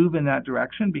to move in that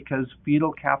direction because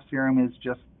fetal calf serum is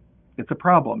it's a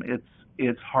problem.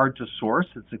 It's hard to source,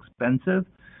 it's expensive,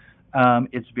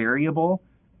 it's variable,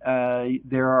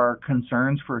 there are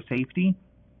concerns for safety,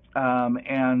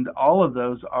 and all of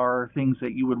those are things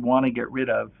that you would want to get rid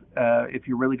of if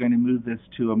you're really going to move this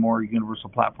to a more universal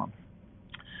platform.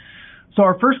 So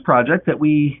our first project that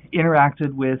we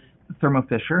interacted with Thermo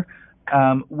Fisher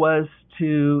was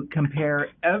to compare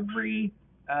every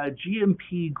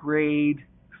GMP grade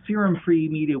serum-free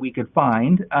media we could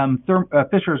find,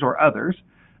 Fisher's or others,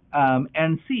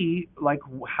 and see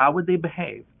how would they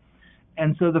behave.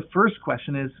 And so the first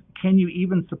question is, can you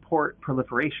even support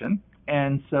proliferation?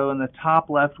 And so in the top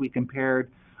left, we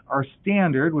compared our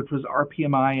standard, which was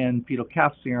RPMI and fetal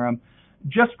calf serum,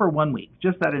 just for 1 week,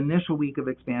 just that initial week of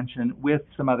expansion with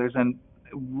some others, and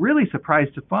really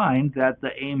surprised to find that the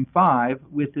AIM-5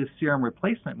 with this serum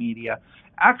replacement media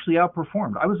actually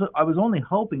outperformed. I was only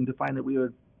hoping to find that we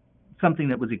would something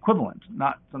that was equivalent,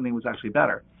 not something that was actually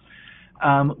better.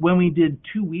 When we did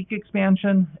 2-week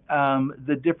expansion,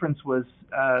 the difference was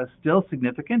still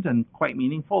significant and quite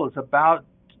meaningful. It's about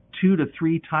 2 to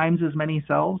 3 times as many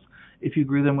cells if you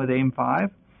grew them with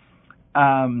AIM-5.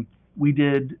 We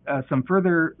did some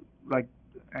further,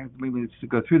 maybe let's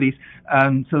go through these.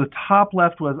 So the top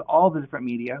left was all the different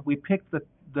media. We picked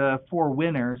the 4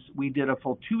 winners. We did a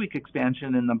full 2-week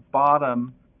expansion in the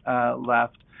bottom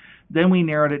left. Then we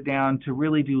narrowed it down to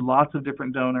really do lots of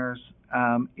different donors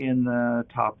in the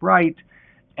top right.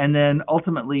 And then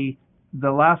ultimately, the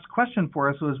last question for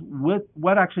us was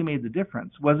what actually made the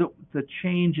difference? Was it the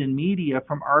change in media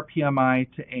from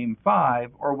RPMI to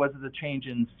AIM-5, or was it the change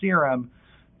in serum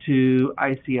to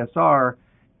ICSR?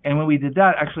 And when we did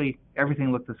that, actually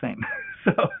everything looked the same.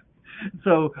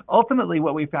 So ultimately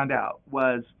what we found out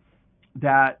was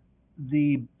that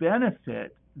the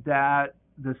benefit that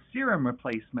the serum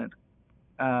replacement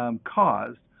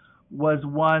caused was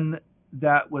one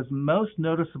that was most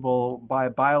noticeable by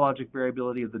biologic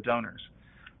variability of the donors.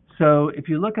 So if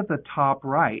you look at the top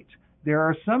right, there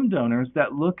are some donors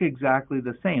that look exactly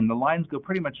the same. The lines go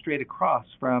pretty much straight across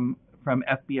from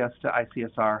FBS to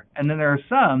ICSR, and then there are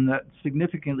some that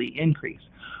significantly increase.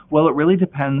 Well, it really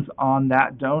depends on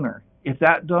that donor. If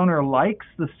that donor likes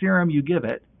the serum you give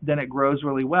it, then it grows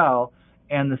really well,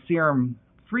 and the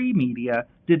serum-free media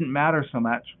didn't matter so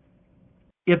much.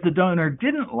 If the donor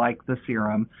didn't like the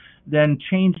serum, then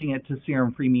changing it to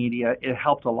serum-free media, it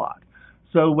helped a lot.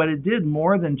 So what it did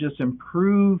more than just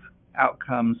improve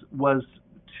outcomes was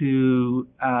to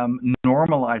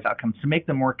normalize outcomes, to make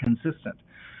them more consistent,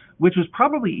 which was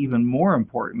probably even more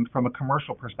important from a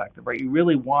commercial perspective, right? You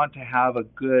really want to have a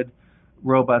good,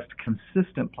 robust,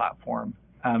 consistent platform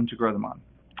to grow them on.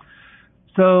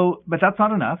 So, but that's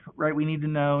not enough, right? We need to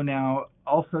know now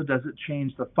also, does it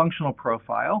change the functional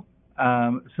profile?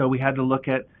 So we had to look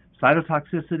at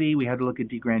cytotoxicity, we had to look at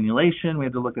degranulation, we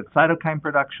had to look at cytokine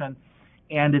production,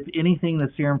 and if anything, the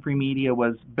serum-free media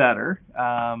was better,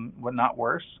 not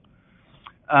worse.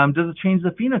 Does it change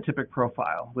the phenotypic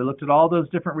profile? We looked at all those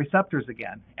different receptors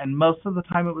again, and most of the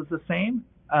time it was the same,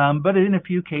 but in a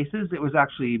few cases it was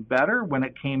actually better when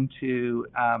it came to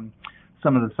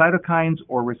some of the cytokines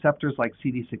or receptors like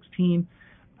CD16.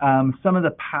 Some of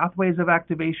the pathways of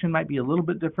activation might be a little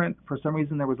bit different. For some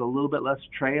reason, there was a little bit less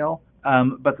trail,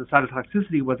 but the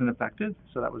cytotoxicity wasn't affected,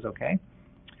 so that was okay.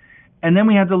 And then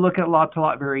we had to look at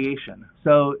lot-to-lot variation.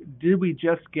 So did we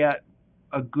just get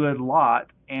a good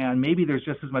lot, and maybe there's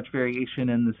just as much variation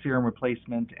in the serum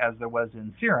replacement as there was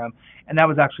in serum, and that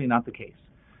was actually not the case.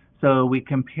 So we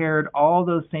compared all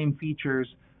those same features,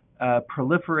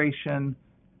 proliferation,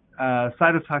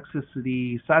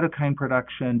 cytotoxicity, cytokine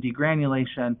production,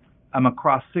 degranulation,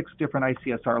 across 6 different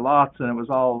ICSR lots, and it was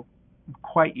all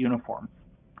quite uniform.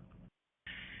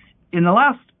 In the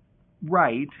last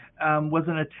right was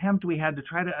an attempt we had to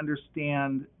try to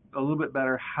understand a little bit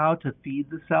better how to feed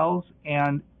the cells.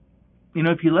 And,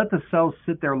 if you let the cells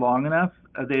sit there long enough,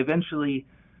 they eventually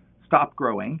stop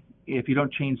growing if you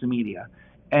don't change the media.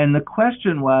 And the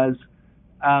question was,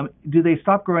 do they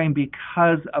stop growing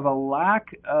because of a lack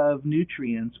of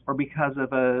nutrients or because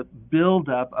of a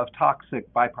buildup of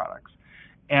toxic byproducts?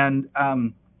 And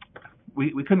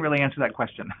we couldn't really answer that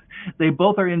question. They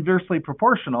both are inversely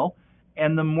proportional,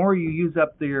 and the more you use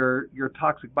up your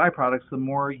toxic byproducts, the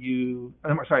more you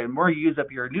use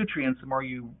up your nutrients, the more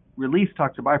you release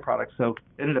toxic byproducts. So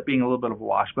it ended up being a little bit of a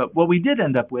wash. But what we did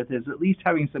end up with is at least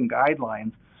having some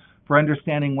guidelines for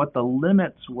understanding what the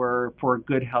limits were for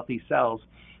good, healthy cells.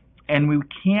 And we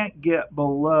can't get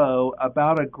below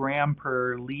about a gram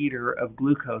per liter of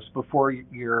glucose before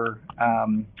your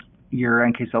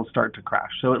NK cells start to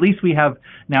crash. So at least we have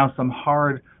now some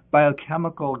hard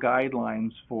biochemical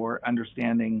guidelines for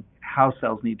understanding how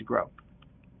cells need to grow.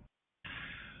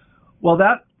 Well,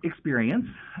 that experience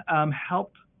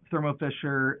helped Thermo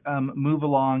Fisher move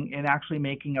along in actually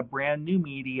making a brand new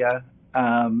media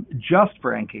just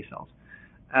for NK cells.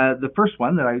 The first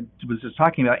one that I was just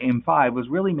talking about, AIM5, was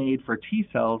really made for T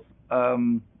cells, I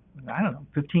don't know,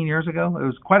 15 years ago. It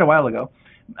was quite a while ago.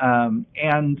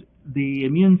 And the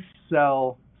immune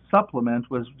cell supplement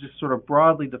was just sort of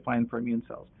broadly defined for immune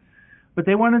cells. But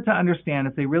they wanted to understand,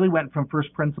 if they really went from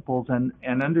first principles and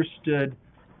understood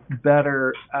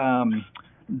better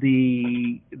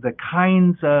the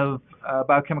kinds of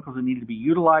biochemicals that needed to be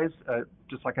utilized,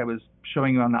 just like I was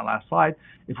showing you on that last slide.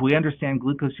 If we understand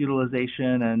glucose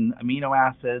utilization and amino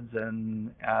acids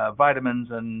and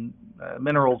vitamins and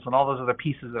minerals and all those other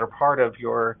pieces that are part of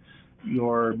your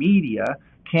media,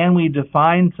 can we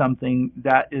define something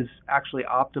that is actually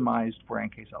optimized for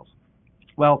NK cells?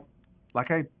 Well,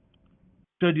 like I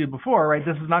showed you before, right,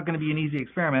 this is not going to be an easy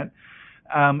experiment.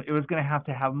 It was going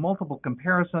to have multiple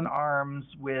comparison arms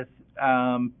with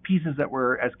pieces that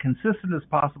were as consistent as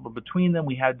possible between them.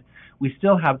 We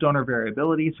still have donor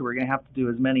variability, so we're going to have to do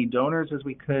as many donors as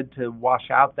we could to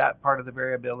wash out that part of the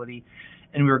variability.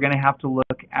 And we were going to have to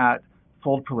look at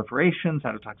fold proliferation,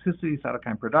 cytotoxicity,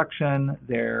 cytokine production,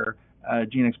 their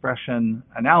gene expression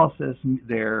analysis,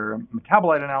 their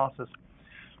metabolite analysis.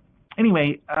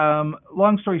 Anyway,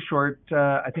 long story short,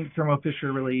 I think Thermo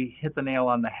Fisher really hit the nail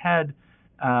on the head.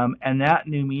 And that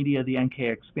new media, the NK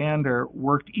expander,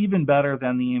 worked even better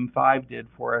than the AIM5 did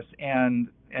for us, and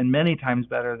many times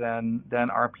better than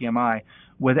RPMI,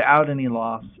 without any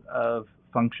loss of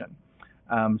function.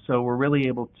 So we're really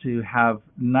able to have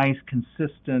nice,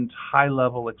 consistent,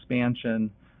 high-level expansion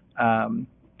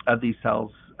of these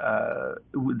cells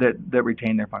that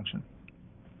retain their function.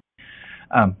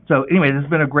 So anyway, this has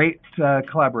been a great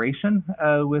collaboration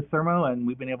with Thermo, and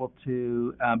we've been able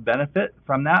to benefit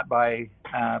from that by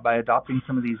adopting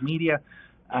some of these media,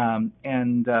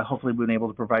 and hopefully we've been able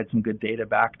to provide some good data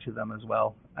back to them as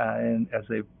well and as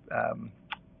they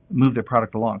move their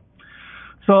product along.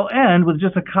 So I'll end with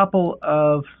just a couple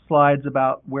of slides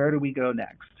about where do we go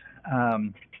next,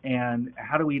 and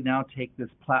how do we now take this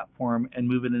platform and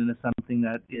move it into something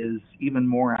that is even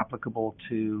more applicable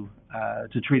to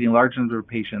treating large numbers of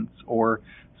patients or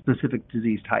specific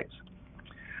disease types.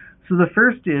 So the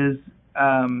first is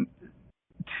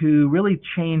to really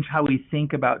change how we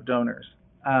think about donors.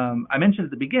 I mentioned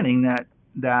at the beginning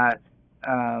that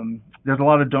there's a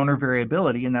lot of donor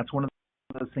variability, and that's one of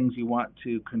those things you want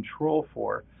to control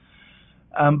for.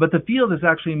 But the field has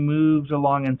actually moved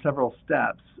along in several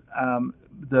steps.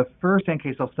 The first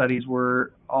NK cell studies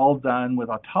were all done with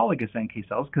autologous NK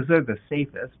cells because they're the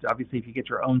safest. Obviously, if you get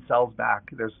your own cells back,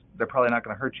 they're probably not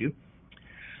going to hurt you.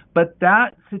 But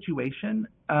that situation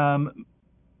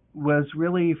was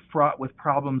really fraught with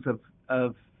problems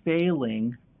of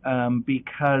failing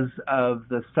because of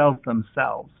the cells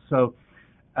themselves. So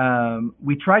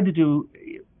we tried to do,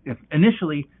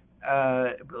 initially,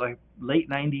 like late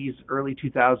 90s, early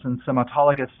 2000s, some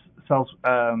autologous cells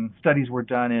studies were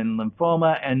done in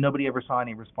lymphoma, and nobody ever saw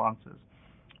any responses.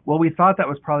 Well, we thought that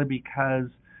was probably because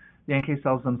the NK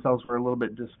cells themselves were a little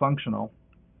bit dysfunctional.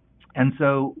 And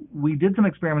so we did some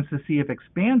experiments to see if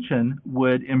expansion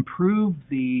would improve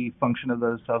the function of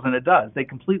those cells, and it does. They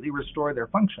completely restore their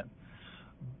function.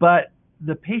 But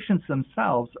the patients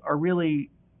themselves are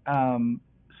really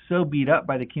so beat up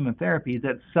by the chemotherapy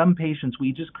that some patients,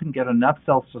 we just couldn't get enough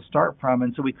cells to start from,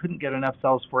 and so we couldn't get enough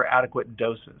cells for adequate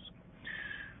doses.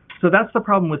 So that's the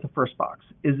problem with the first box,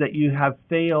 is that you have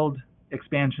failed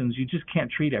expansions. You just can't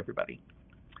treat everybody.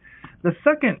 The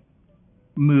second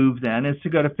move then is to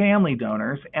go to family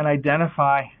donors and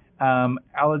identify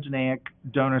allogeneic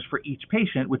donors for each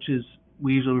patient, which is,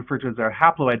 we usually refer to as our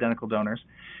haploidentical donors.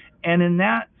 And in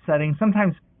that setting,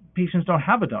 sometimes patients don't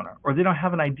have a donor, or they don't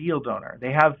have an ideal donor.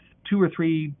 They have 2 or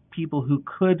 3 people who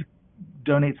could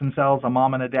donate some cells, a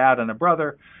mom and a dad and a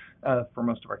brother for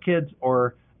most of our kids,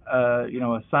 or a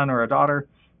son or a daughter.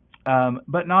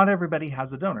 But not everybody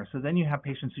has a donor. So then you have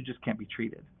patients who just can't be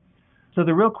treated. So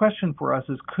the real question for us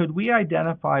is, could we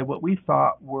identify what we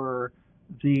thought were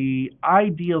the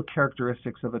ideal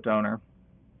characteristics of a donor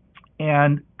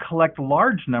and collect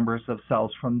large numbers of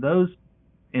cells from those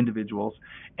individuals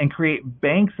and create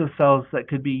banks of cells that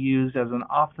could be used as an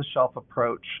off-the-shelf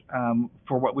approach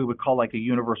for what we would call like a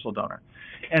universal donor.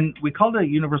 And we called it a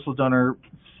universal donor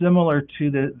similar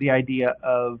to the idea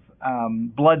of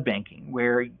blood banking,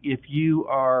 where if you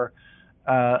are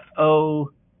O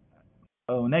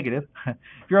negative, if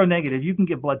you're O negative, you can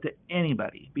give blood to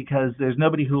anybody because there's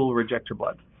nobody who will reject your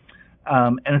blood.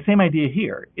 And the same idea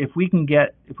here. If we can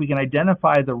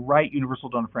identify the right universal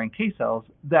donor for NK cells,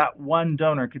 that one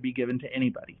donor could be given to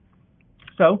anybody.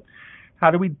 So, how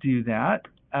do we do that?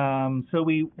 So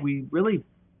we really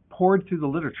poured through the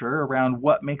literature around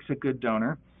what makes a good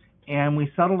donor, and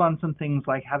we settled on some things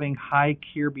like having high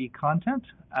KIR-B content.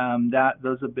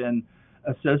 Those have been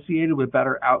associated with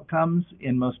better outcomes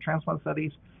in most transplant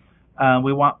studies.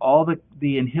 We want all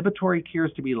the inhibitory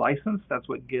KIRs to be licensed. That's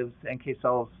what gives NK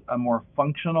cells a more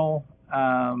functional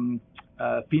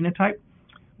phenotype.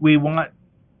 We want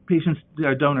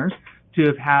donors to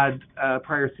have had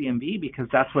prior CMV because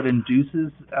that's what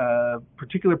induces a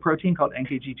particular protein called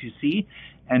NKG2C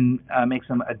and makes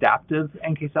them adaptive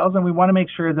NK cells. And we want to make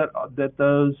sure that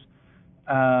those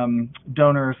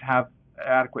donors have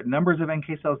adequate numbers of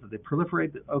NK cells, that they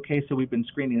proliferate okay, so we've been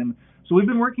screening them. So we've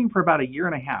been working for about a year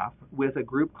and a half with a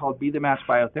group called Be the Match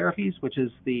Biotherapies, which is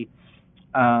the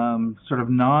sort of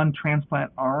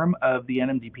non-transplant arm of the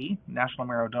NMDP, National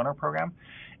Marrow Donor Program.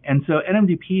 And so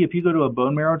NMDP, if you go to a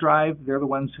bone marrow drive, they're the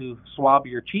ones who swab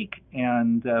your cheek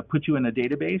and put you in a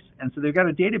database. And so they've got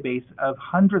a database of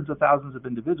hundreds of thousands of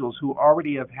individuals who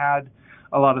already have had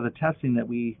a lot of the testing that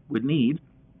we would need.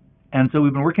 And so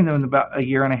we've been working with them about a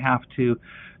year and a half to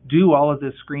do all of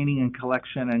this screening and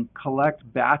collection and collect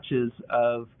batches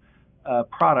of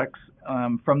products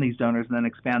from these donors and then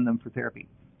expand them for therapy.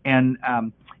 And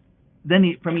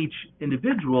then from each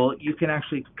individual, you can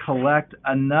actually collect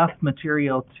enough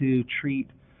material to treat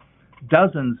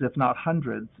dozens, if not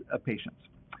hundreds, of patients.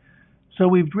 So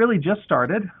we've really just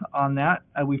started on that.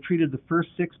 We've treated the first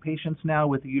 6 patients now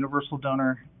with the universal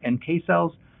donor NK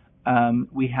cells.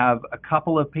 We have a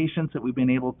couple of patients that we've been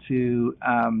able to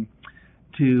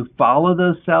follow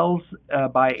those cells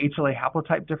by HLA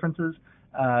haplotype differences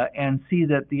and see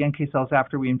that the NK cells,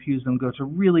 after we infuse them, go to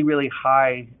really, really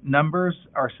high numbers,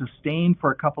 are sustained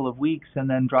for a couple of weeks, and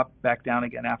then drop back down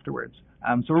again afterwards.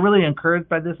 So we're really encouraged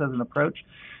by this as an approach.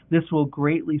 This will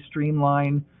greatly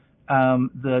streamline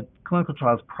the clinical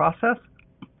trials process.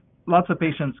 Lots of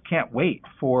patients can't wait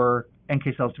for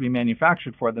NK cells to be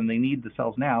manufactured for them. They need the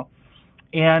cells now.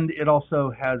 And it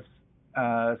also has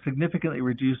significantly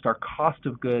reduced our cost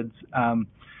of goods,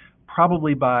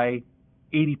 probably by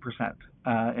 80%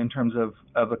 in terms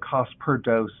of the cost per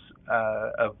dose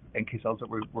of NK cells that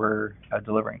we're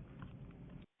delivering.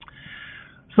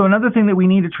 So another thing that we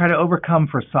need to try to overcome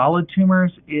for solid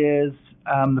tumors is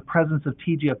the presence of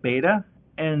TGF-beta.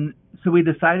 And so we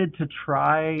decided to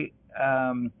try,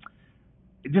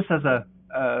 just as a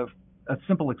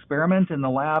simple experiment in the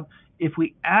lab, if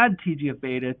we add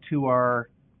TGF-beta to our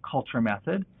culture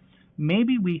method,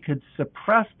 maybe we could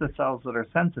suppress the cells that are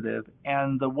sensitive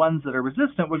and the ones that are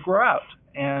resistant would grow out,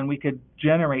 and we could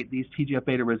generate these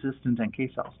TGF-beta resistant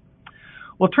NK cells.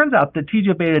 Well, it turns out that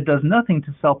TGF-beta does nothing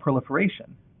to cell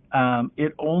proliferation.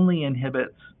 It only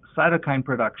inhibits cytokine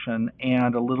production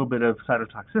and a little bit of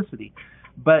cytotoxicity,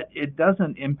 but it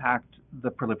doesn't impact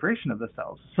the proliferation of the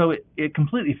cells. So it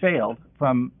completely failed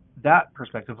from that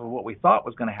perspective of what we thought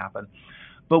was going to happen.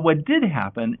 But what did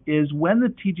happen is when the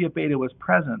TGF-beta was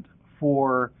present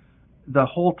for the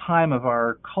whole time of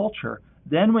our culture,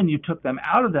 then when you took them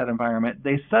out of that environment,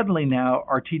 they suddenly now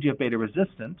are TGF-beta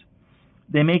resistant.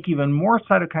 They make even more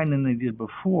cytokine than they did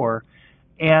before,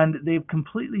 and they've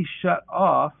completely shut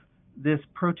off this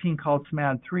protein called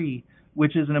SMAD3,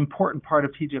 which is an important part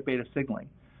of TGF-beta signaling.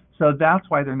 So that's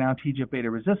why they're now TGF-beta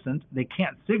resistant. They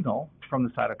can't signal from the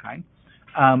cytokine,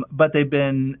 but they've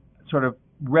been sort of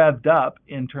revved up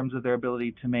in terms of their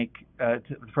ability to make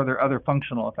for their other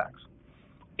functional effects.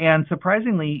 And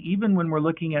surprisingly, even when we're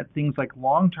looking at things like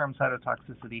long-term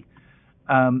cytotoxicity,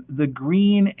 the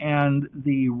green and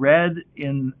the red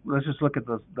let's just look at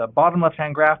the bottom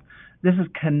left-hand graph. This is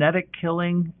kinetic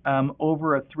killing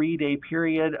over a 3-day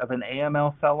period of an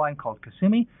AML cell line called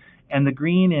Kasumi. And the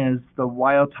green is the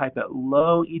wild type at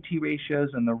low ET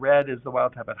ratios, and the red is the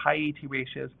wild type at high ET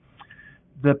ratios.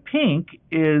 The pink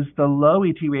is the low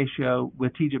ET ratio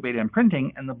with TGF-beta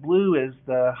imprinting, and the blue is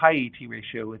the high ET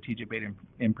ratio with TGF-beta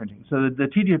imprinting. So the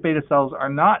TGF-beta cells are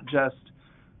not just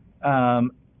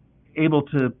able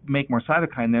to make more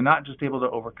cytokine, they're not just able to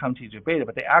overcome TGF-beta,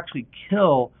 but they actually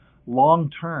kill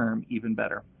long-term even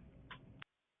better.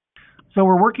 So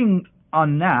we're working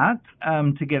on that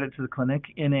to get it to the clinic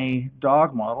in a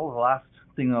dog model. The last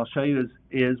thing that I'll show you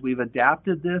is we've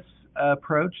adapted this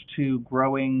approach to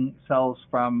growing cells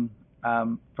from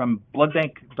blood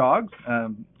bank dogs.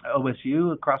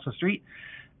 OSU across the street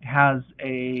has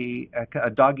a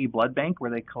doggy blood bank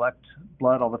where they collect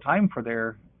blood all the time for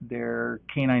their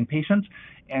canine patients,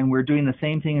 and we're doing the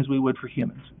same thing as we would for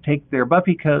humans. Take their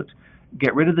buffy coat,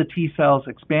 get rid of the T cells,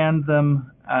 expand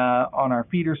them on our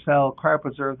feeder cell,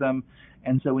 cryopreserve them,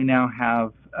 and so we now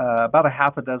have about a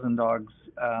half a dozen dogs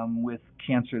with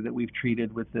cancer that we've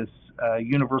treated with this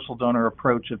universal donor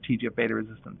approach of TGF-beta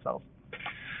resistant cells.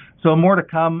 So more to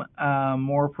come,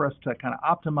 more for us to kind of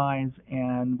optimize,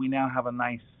 and we now have a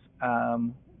nice,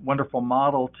 wonderful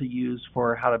model to use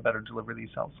for how to better deliver these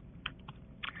cells.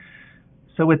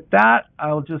 So with that,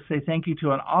 I'll just say thank you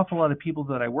to an awful lot of people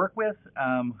that I work with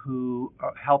who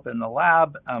help in the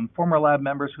lab, former lab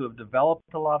members who have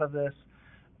developed a lot of this,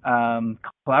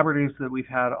 collaborators that we've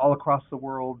had all across the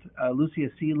world. Lucia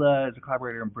Sila is a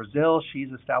collaborator in Brazil.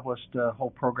 She's established a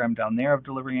whole program down there of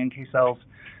delivering NK cells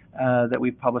that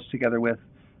we've published together with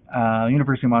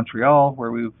University of Montreal,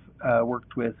 where we've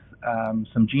worked with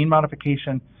some gene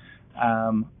modification.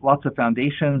 Lots of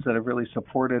foundations that have really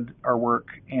supported our work,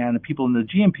 and the people in the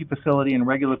GMP facility and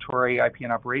regulatory IP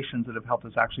and operations that have helped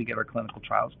us actually get our clinical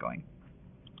trials going.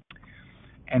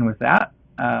 And with that,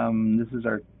 this is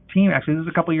our team. Actually, this is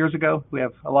a couple years ago. We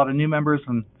have a lot of new members,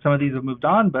 and some of these have moved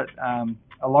on, but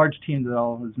a large team that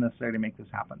all is necessary to make this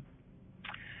happen.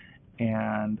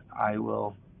 And I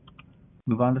will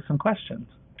move on to some questions.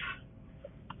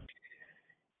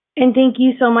 And thank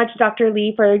you so much, Dr.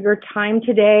 Lee, for your time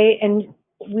today. And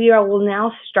we will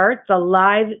now start the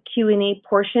live Q&A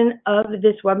portion of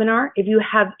this webinar. If you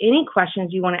have any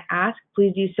questions you want to ask,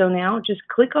 please do so now. Just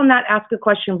click on that Ask a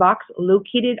Question box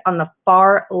located on the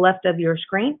far left of your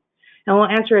screen, and we'll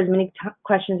answer as many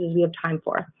questions as we have time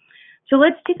for. So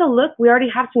let's take a look. We already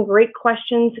have some great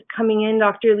questions coming in,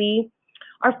 Dr. Lee.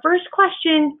 Our first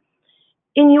question,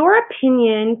 in your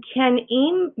opinion, can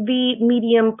AIM-V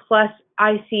medium plus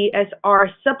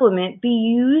ICSR supplement be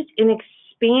used in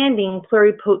expanding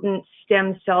pluripotent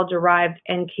stem cell derived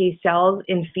NK cells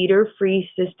in feeder-free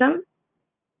system?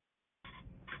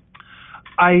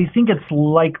 I think it's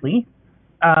likely.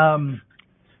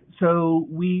 So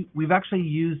we've actually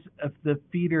used the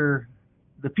feeder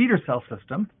cell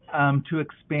system to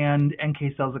expand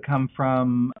NK cells that come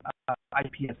from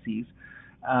iPSCs,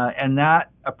 and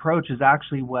that approach is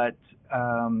actually what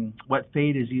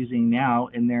Fade is using now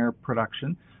in their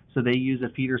production. So they use a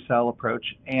feeder cell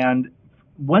approach, and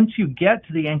once you get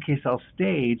to the NK cell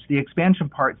stage, the expansion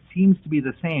part seems to be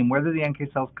the same, whether the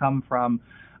NK cells come from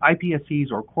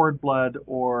iPSCs or cord blood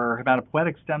or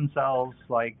hematopoietic stem cells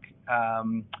like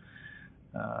I'm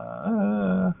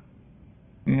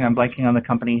blanking on the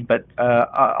company, but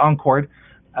on cord,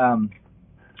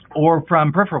 or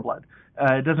from peripheral blood.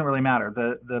 It doesn't really matter.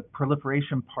 The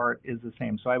proliferation part is the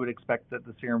same. So I would expect that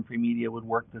the serum-free media would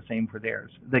work the same for theirs.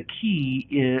 The key,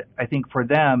 is, I think, for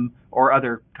them or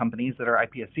other companies that are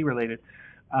iPSC related,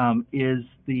 is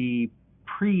the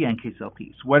pre-NK cell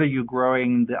piece. What are you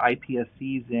growing the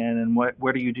iPSCs in, and what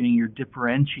are you doing your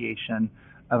differentiation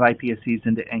of iPSCs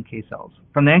into NK cells?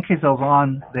 From the NK cells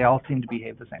on, they all seem to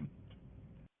behave the same.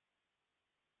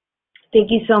 Thank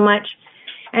you so much.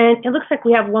 And it looks like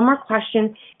we have one more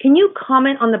question. Can you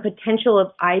comment on the potential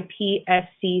of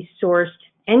iPSC-sourced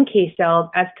NK cells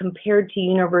as compared to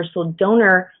universal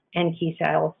donor NK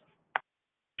cells?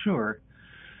 Sure.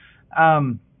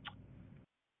 Trying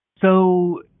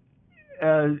to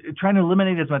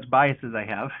eliminate as much bias as I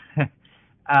have,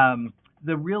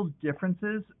 the real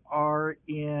differences are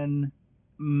in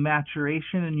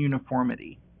maturation and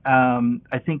uniformity.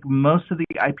 I think most of the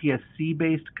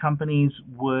iPSC-based companies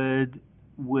would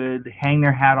hang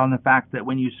their hat on the fact that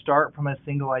when you start from a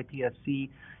single iPSC,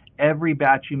 every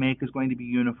batch you make is going to be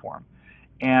uniform.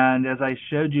 And as I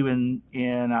showed you in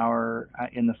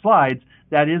the slides,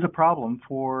 that is a problem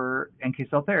for NK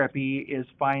cell therapy, is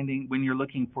finding when you're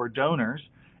looking for donors,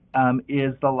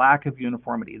 is the lack of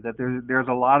uniformity. That there's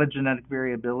a lot of genetic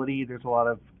variability. There's a lot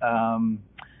of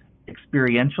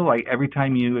experiential, like every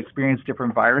time you experience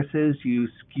different viruses, you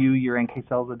skew your NK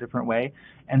cells a different way,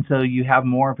 and so you have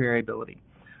more variability.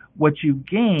 What you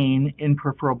gain in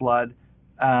peripheral blood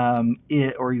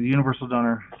or universal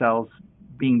donor cells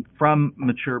being from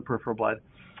mature peripheral blood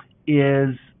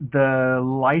is the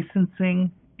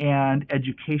licensing and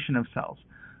education of cells.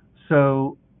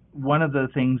 So one of the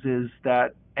things is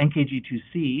that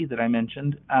NKG2C that I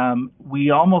mentioned, we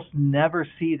almost never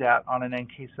see that on an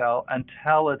NK cell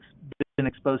until it's been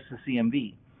exposed to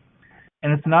CMV.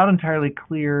 And it's not entirely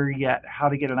clear yet how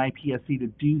to get an iPSC to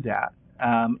do that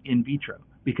in vitro.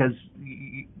 because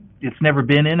it's never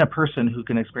been in a person who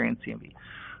can experience CMV.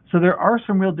 So there are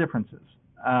some real differences.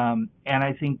 And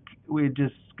I think we're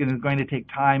just going to take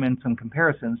time and some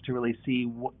comparisons to really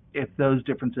see if those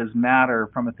differences matter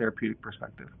from a therapeutic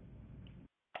perspective.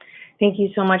 Thank you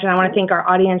so much, and I want to thank our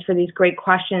audience for these great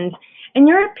questions. In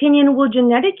your opinion, will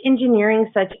genetic engineering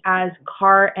such as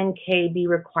CAR-NK be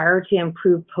required to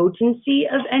improve potency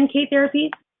of NK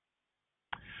therapies?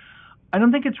 I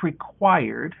don't think it's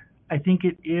required. I think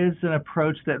it is an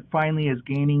approach that finally is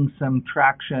gaining some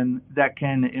traction that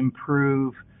can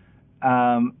improve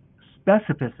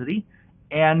specificity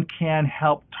and can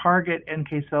help target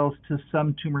NK cells to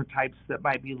some tumor types that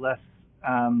might be less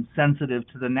sensitive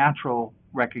to the natural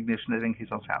recognition that NK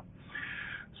cells have.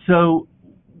 So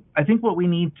I think what we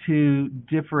need to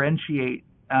differentiate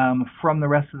from the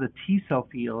rest of the T cell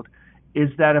field is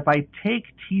that if I take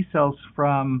T cells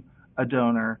from a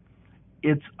donor,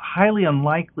 it's highly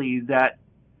unlikely that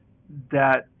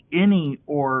any,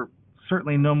 or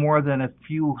certainly no more than a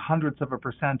few hundredths of a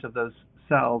 % of those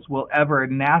cells will ever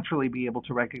naturally be able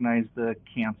to recognize the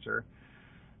cancer.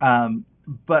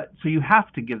 But so you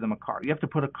have to give them a CAR. You have to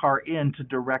put a CAR in to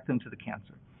direct them to the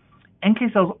cancer.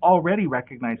 NK cells already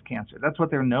recognize cancer. That's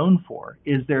what they're known for,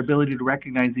 is their ability to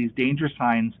recognize these danger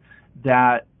signs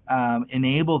that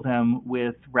enable them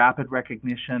with rapid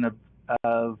recognition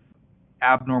of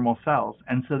abnormal cells.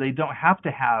 And so they don't have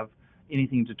to have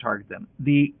anything to target them.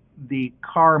 The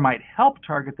CAR might help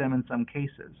target them in some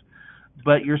cases,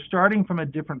 but you're starting from a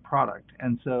different product.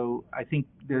 And so I think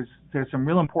there's some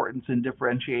real importance in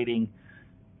differentiating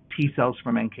T cells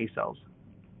from NK cells.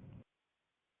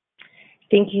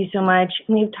 Thank you so much.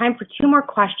 We have time for 2 more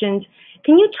questions.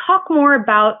 Can you talk more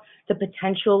about the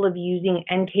potential of using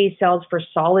NK cells for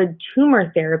solid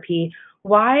tumor therapy,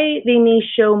 why they may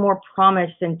show more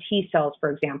promise than T cells, for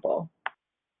example?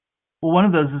 Well, one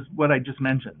of those is what I just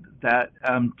mentioned, that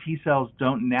T cells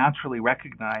don't naturally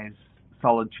recognize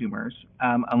solid tumors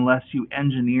unless you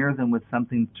engineer them with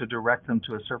something to direct them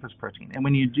to a surface protein. And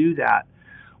when you do that,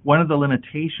 one of the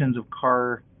limitations of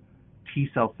CAR T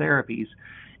cell therapies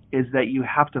is that you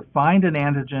have to find an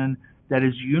antigen that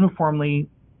is uniformly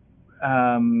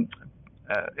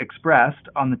expressed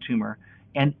on the tumor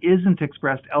and isn't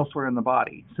expressed elsewhere in the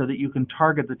body, so that you can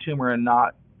target the tumor and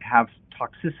not have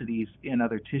toxicities in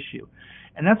other tissue.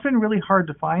 And that's been really hard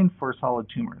to find for solid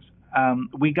tumors.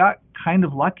 We got kind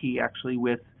of lucky, actually,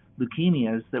 with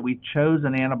leukemias, that we chose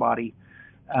an antibody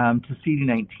to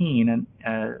CD19,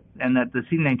 and that the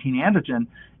CD19 antigen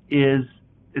is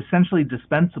essentially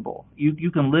dispensable.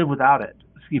 You can live without it.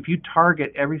 So if you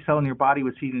target every cell in your body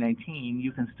with CD19,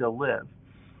 you can still live.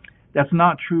 That's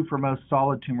not true for most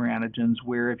solid tumor antigens,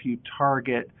 where if you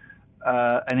target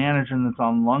an antigen that's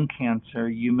on lung cancer,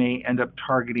 you may end up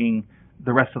targeting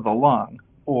the rest of the lung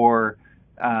or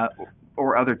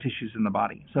other tissues in the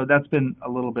body. So that's been a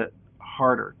little bit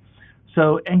harder.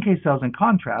 So NK cells, in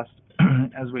contrast,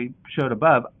 as we showed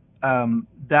above,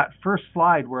 that first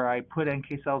slide where I put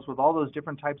NK cells with all those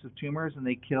different types of tumors, and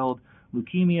they killed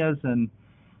leukemias and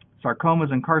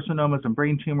sarcomas and carcinomas and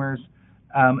brain tumors,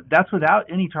 that's without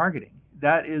any targeting.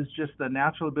 That is just the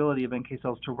natural ability of NK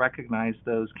cells to recognize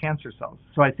those cancer cells.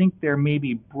 So I think there may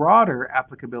be broader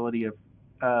applicability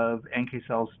of NK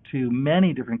cells to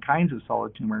many different kinds of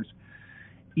solid tumors,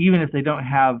 even if they don't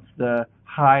have the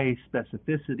high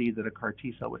specificity that a CAR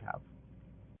T cell would have.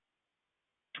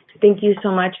 Thank you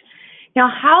so much. Now,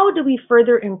 how do we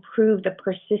further improve the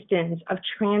persistence of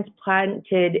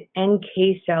transplanted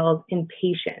NK cells in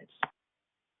patients?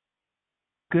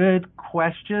 Good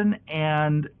question,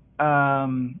 and there's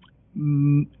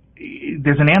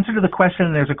an answer to the question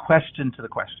and there's a question to the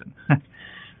question.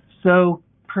 So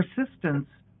persistence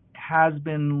has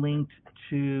been linked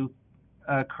to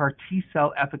CAR T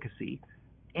cell efficacy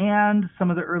and some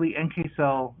of the early NK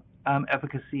cell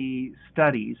efficacy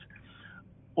studies,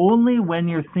 only when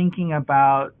you're thinking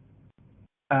about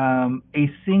a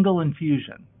single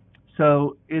infusion.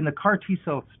 So in the CAR T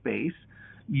cell space,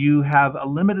 you have a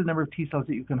limited number of T cells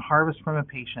that you can harvest from a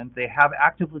patient. They have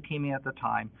active leukemia at the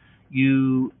time.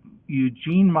 You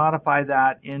gene modify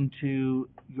that into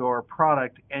your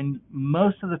product, and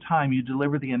most of the time you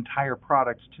deliver the entire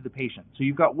product to the patient. So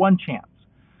you've got one chance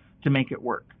to make it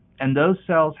work. And those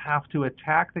cells have to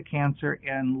attack the cancer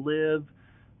and live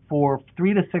for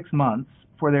 3 to 6 months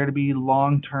for there to be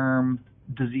long-term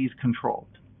disease control.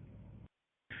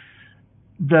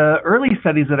 The early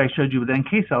studies that I showed you with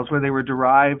NK cells, where they were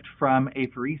derived from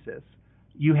apheresis,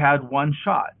 you had one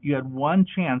shot. You had one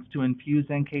chance to infuse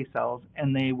NK cells,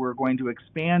 and they were going to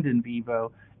expand in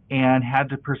vivo and had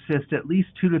to persist at least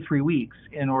 2 to 3 weeks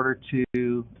in order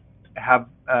to have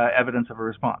evidence of a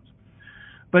response.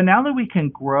 But now that we can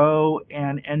grow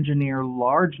and engineer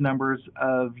large numbers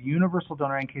of universal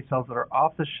donor NK cells that are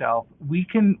off the shelf, we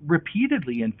can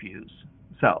repeatedly infuse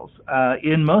cells.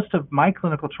 In most of my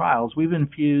clinical trials, we've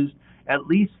infused at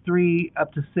least 3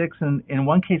 up to 6, and in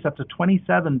one case up to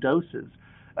 27 doses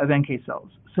of NK cells.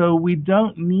 So we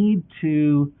don't need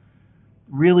to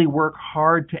really work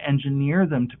hard to engineer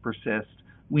them to persist.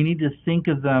 We need to think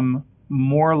of them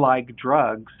more like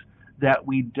drugs that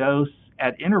we dose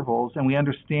at intervals, and we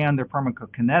understand their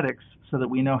pharmacokinetics so that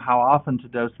we know how often to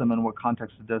dose them and what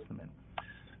context to dose them in.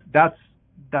 That's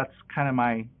kind of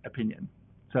my opinion.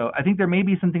 So I think there may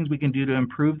be some things we can do to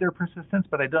improve their persistence,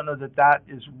 but I don't know that that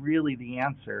is really the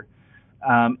answer.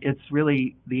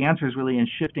 The answer is really in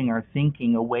shifting our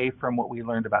thinking away from what we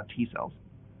learned about T cells.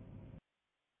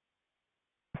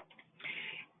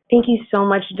 Thank you so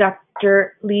much,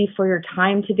 Dr. Lee, for your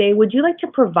time today. Would you like to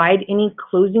provide any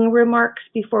closing remarks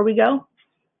before we go?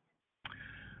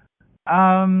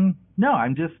 No,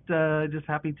 I'm just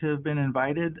happy to have been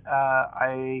invited.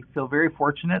 I feel very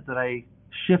fortunate that I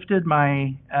shifted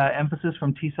my emphasis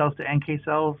from T cells to NK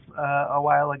cells a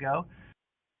while ago.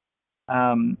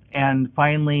 And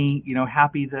finally,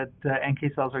 happy that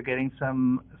NK cells are getting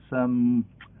some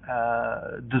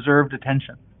deserved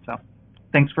attention. So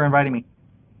thanks for inviting me.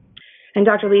 And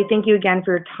Dr. Lee, thank you again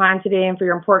for your time today and for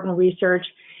your important research.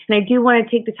 And I do want to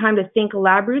take the time to thank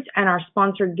LabRoots and our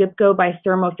sponsor, GIPCO by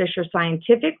Thermo Fisher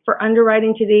Scientific, for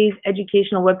underwriting today's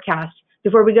educational webcast.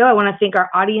 Before we go, I want to thank our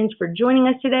audience for joining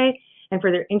us today and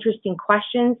for their interesting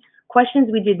questions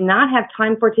we did not have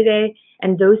time for today,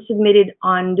 and those submitted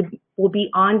will be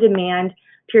on demand,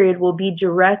 will be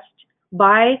addressed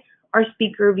by our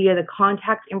speaker via the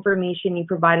contact information you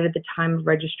provided at the time of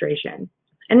registration.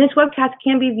 And this webcast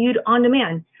can be viewed on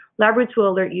demand. LabRoots will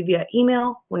alert you via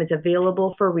email when it's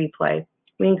available for replay.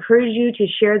 We encourage you to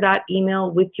share that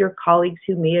email with your colleagues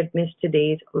who may have missed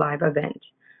today's live event.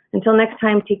 Until next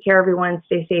time, take care, everyone.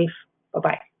 Stay safe.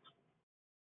 Bye-bye.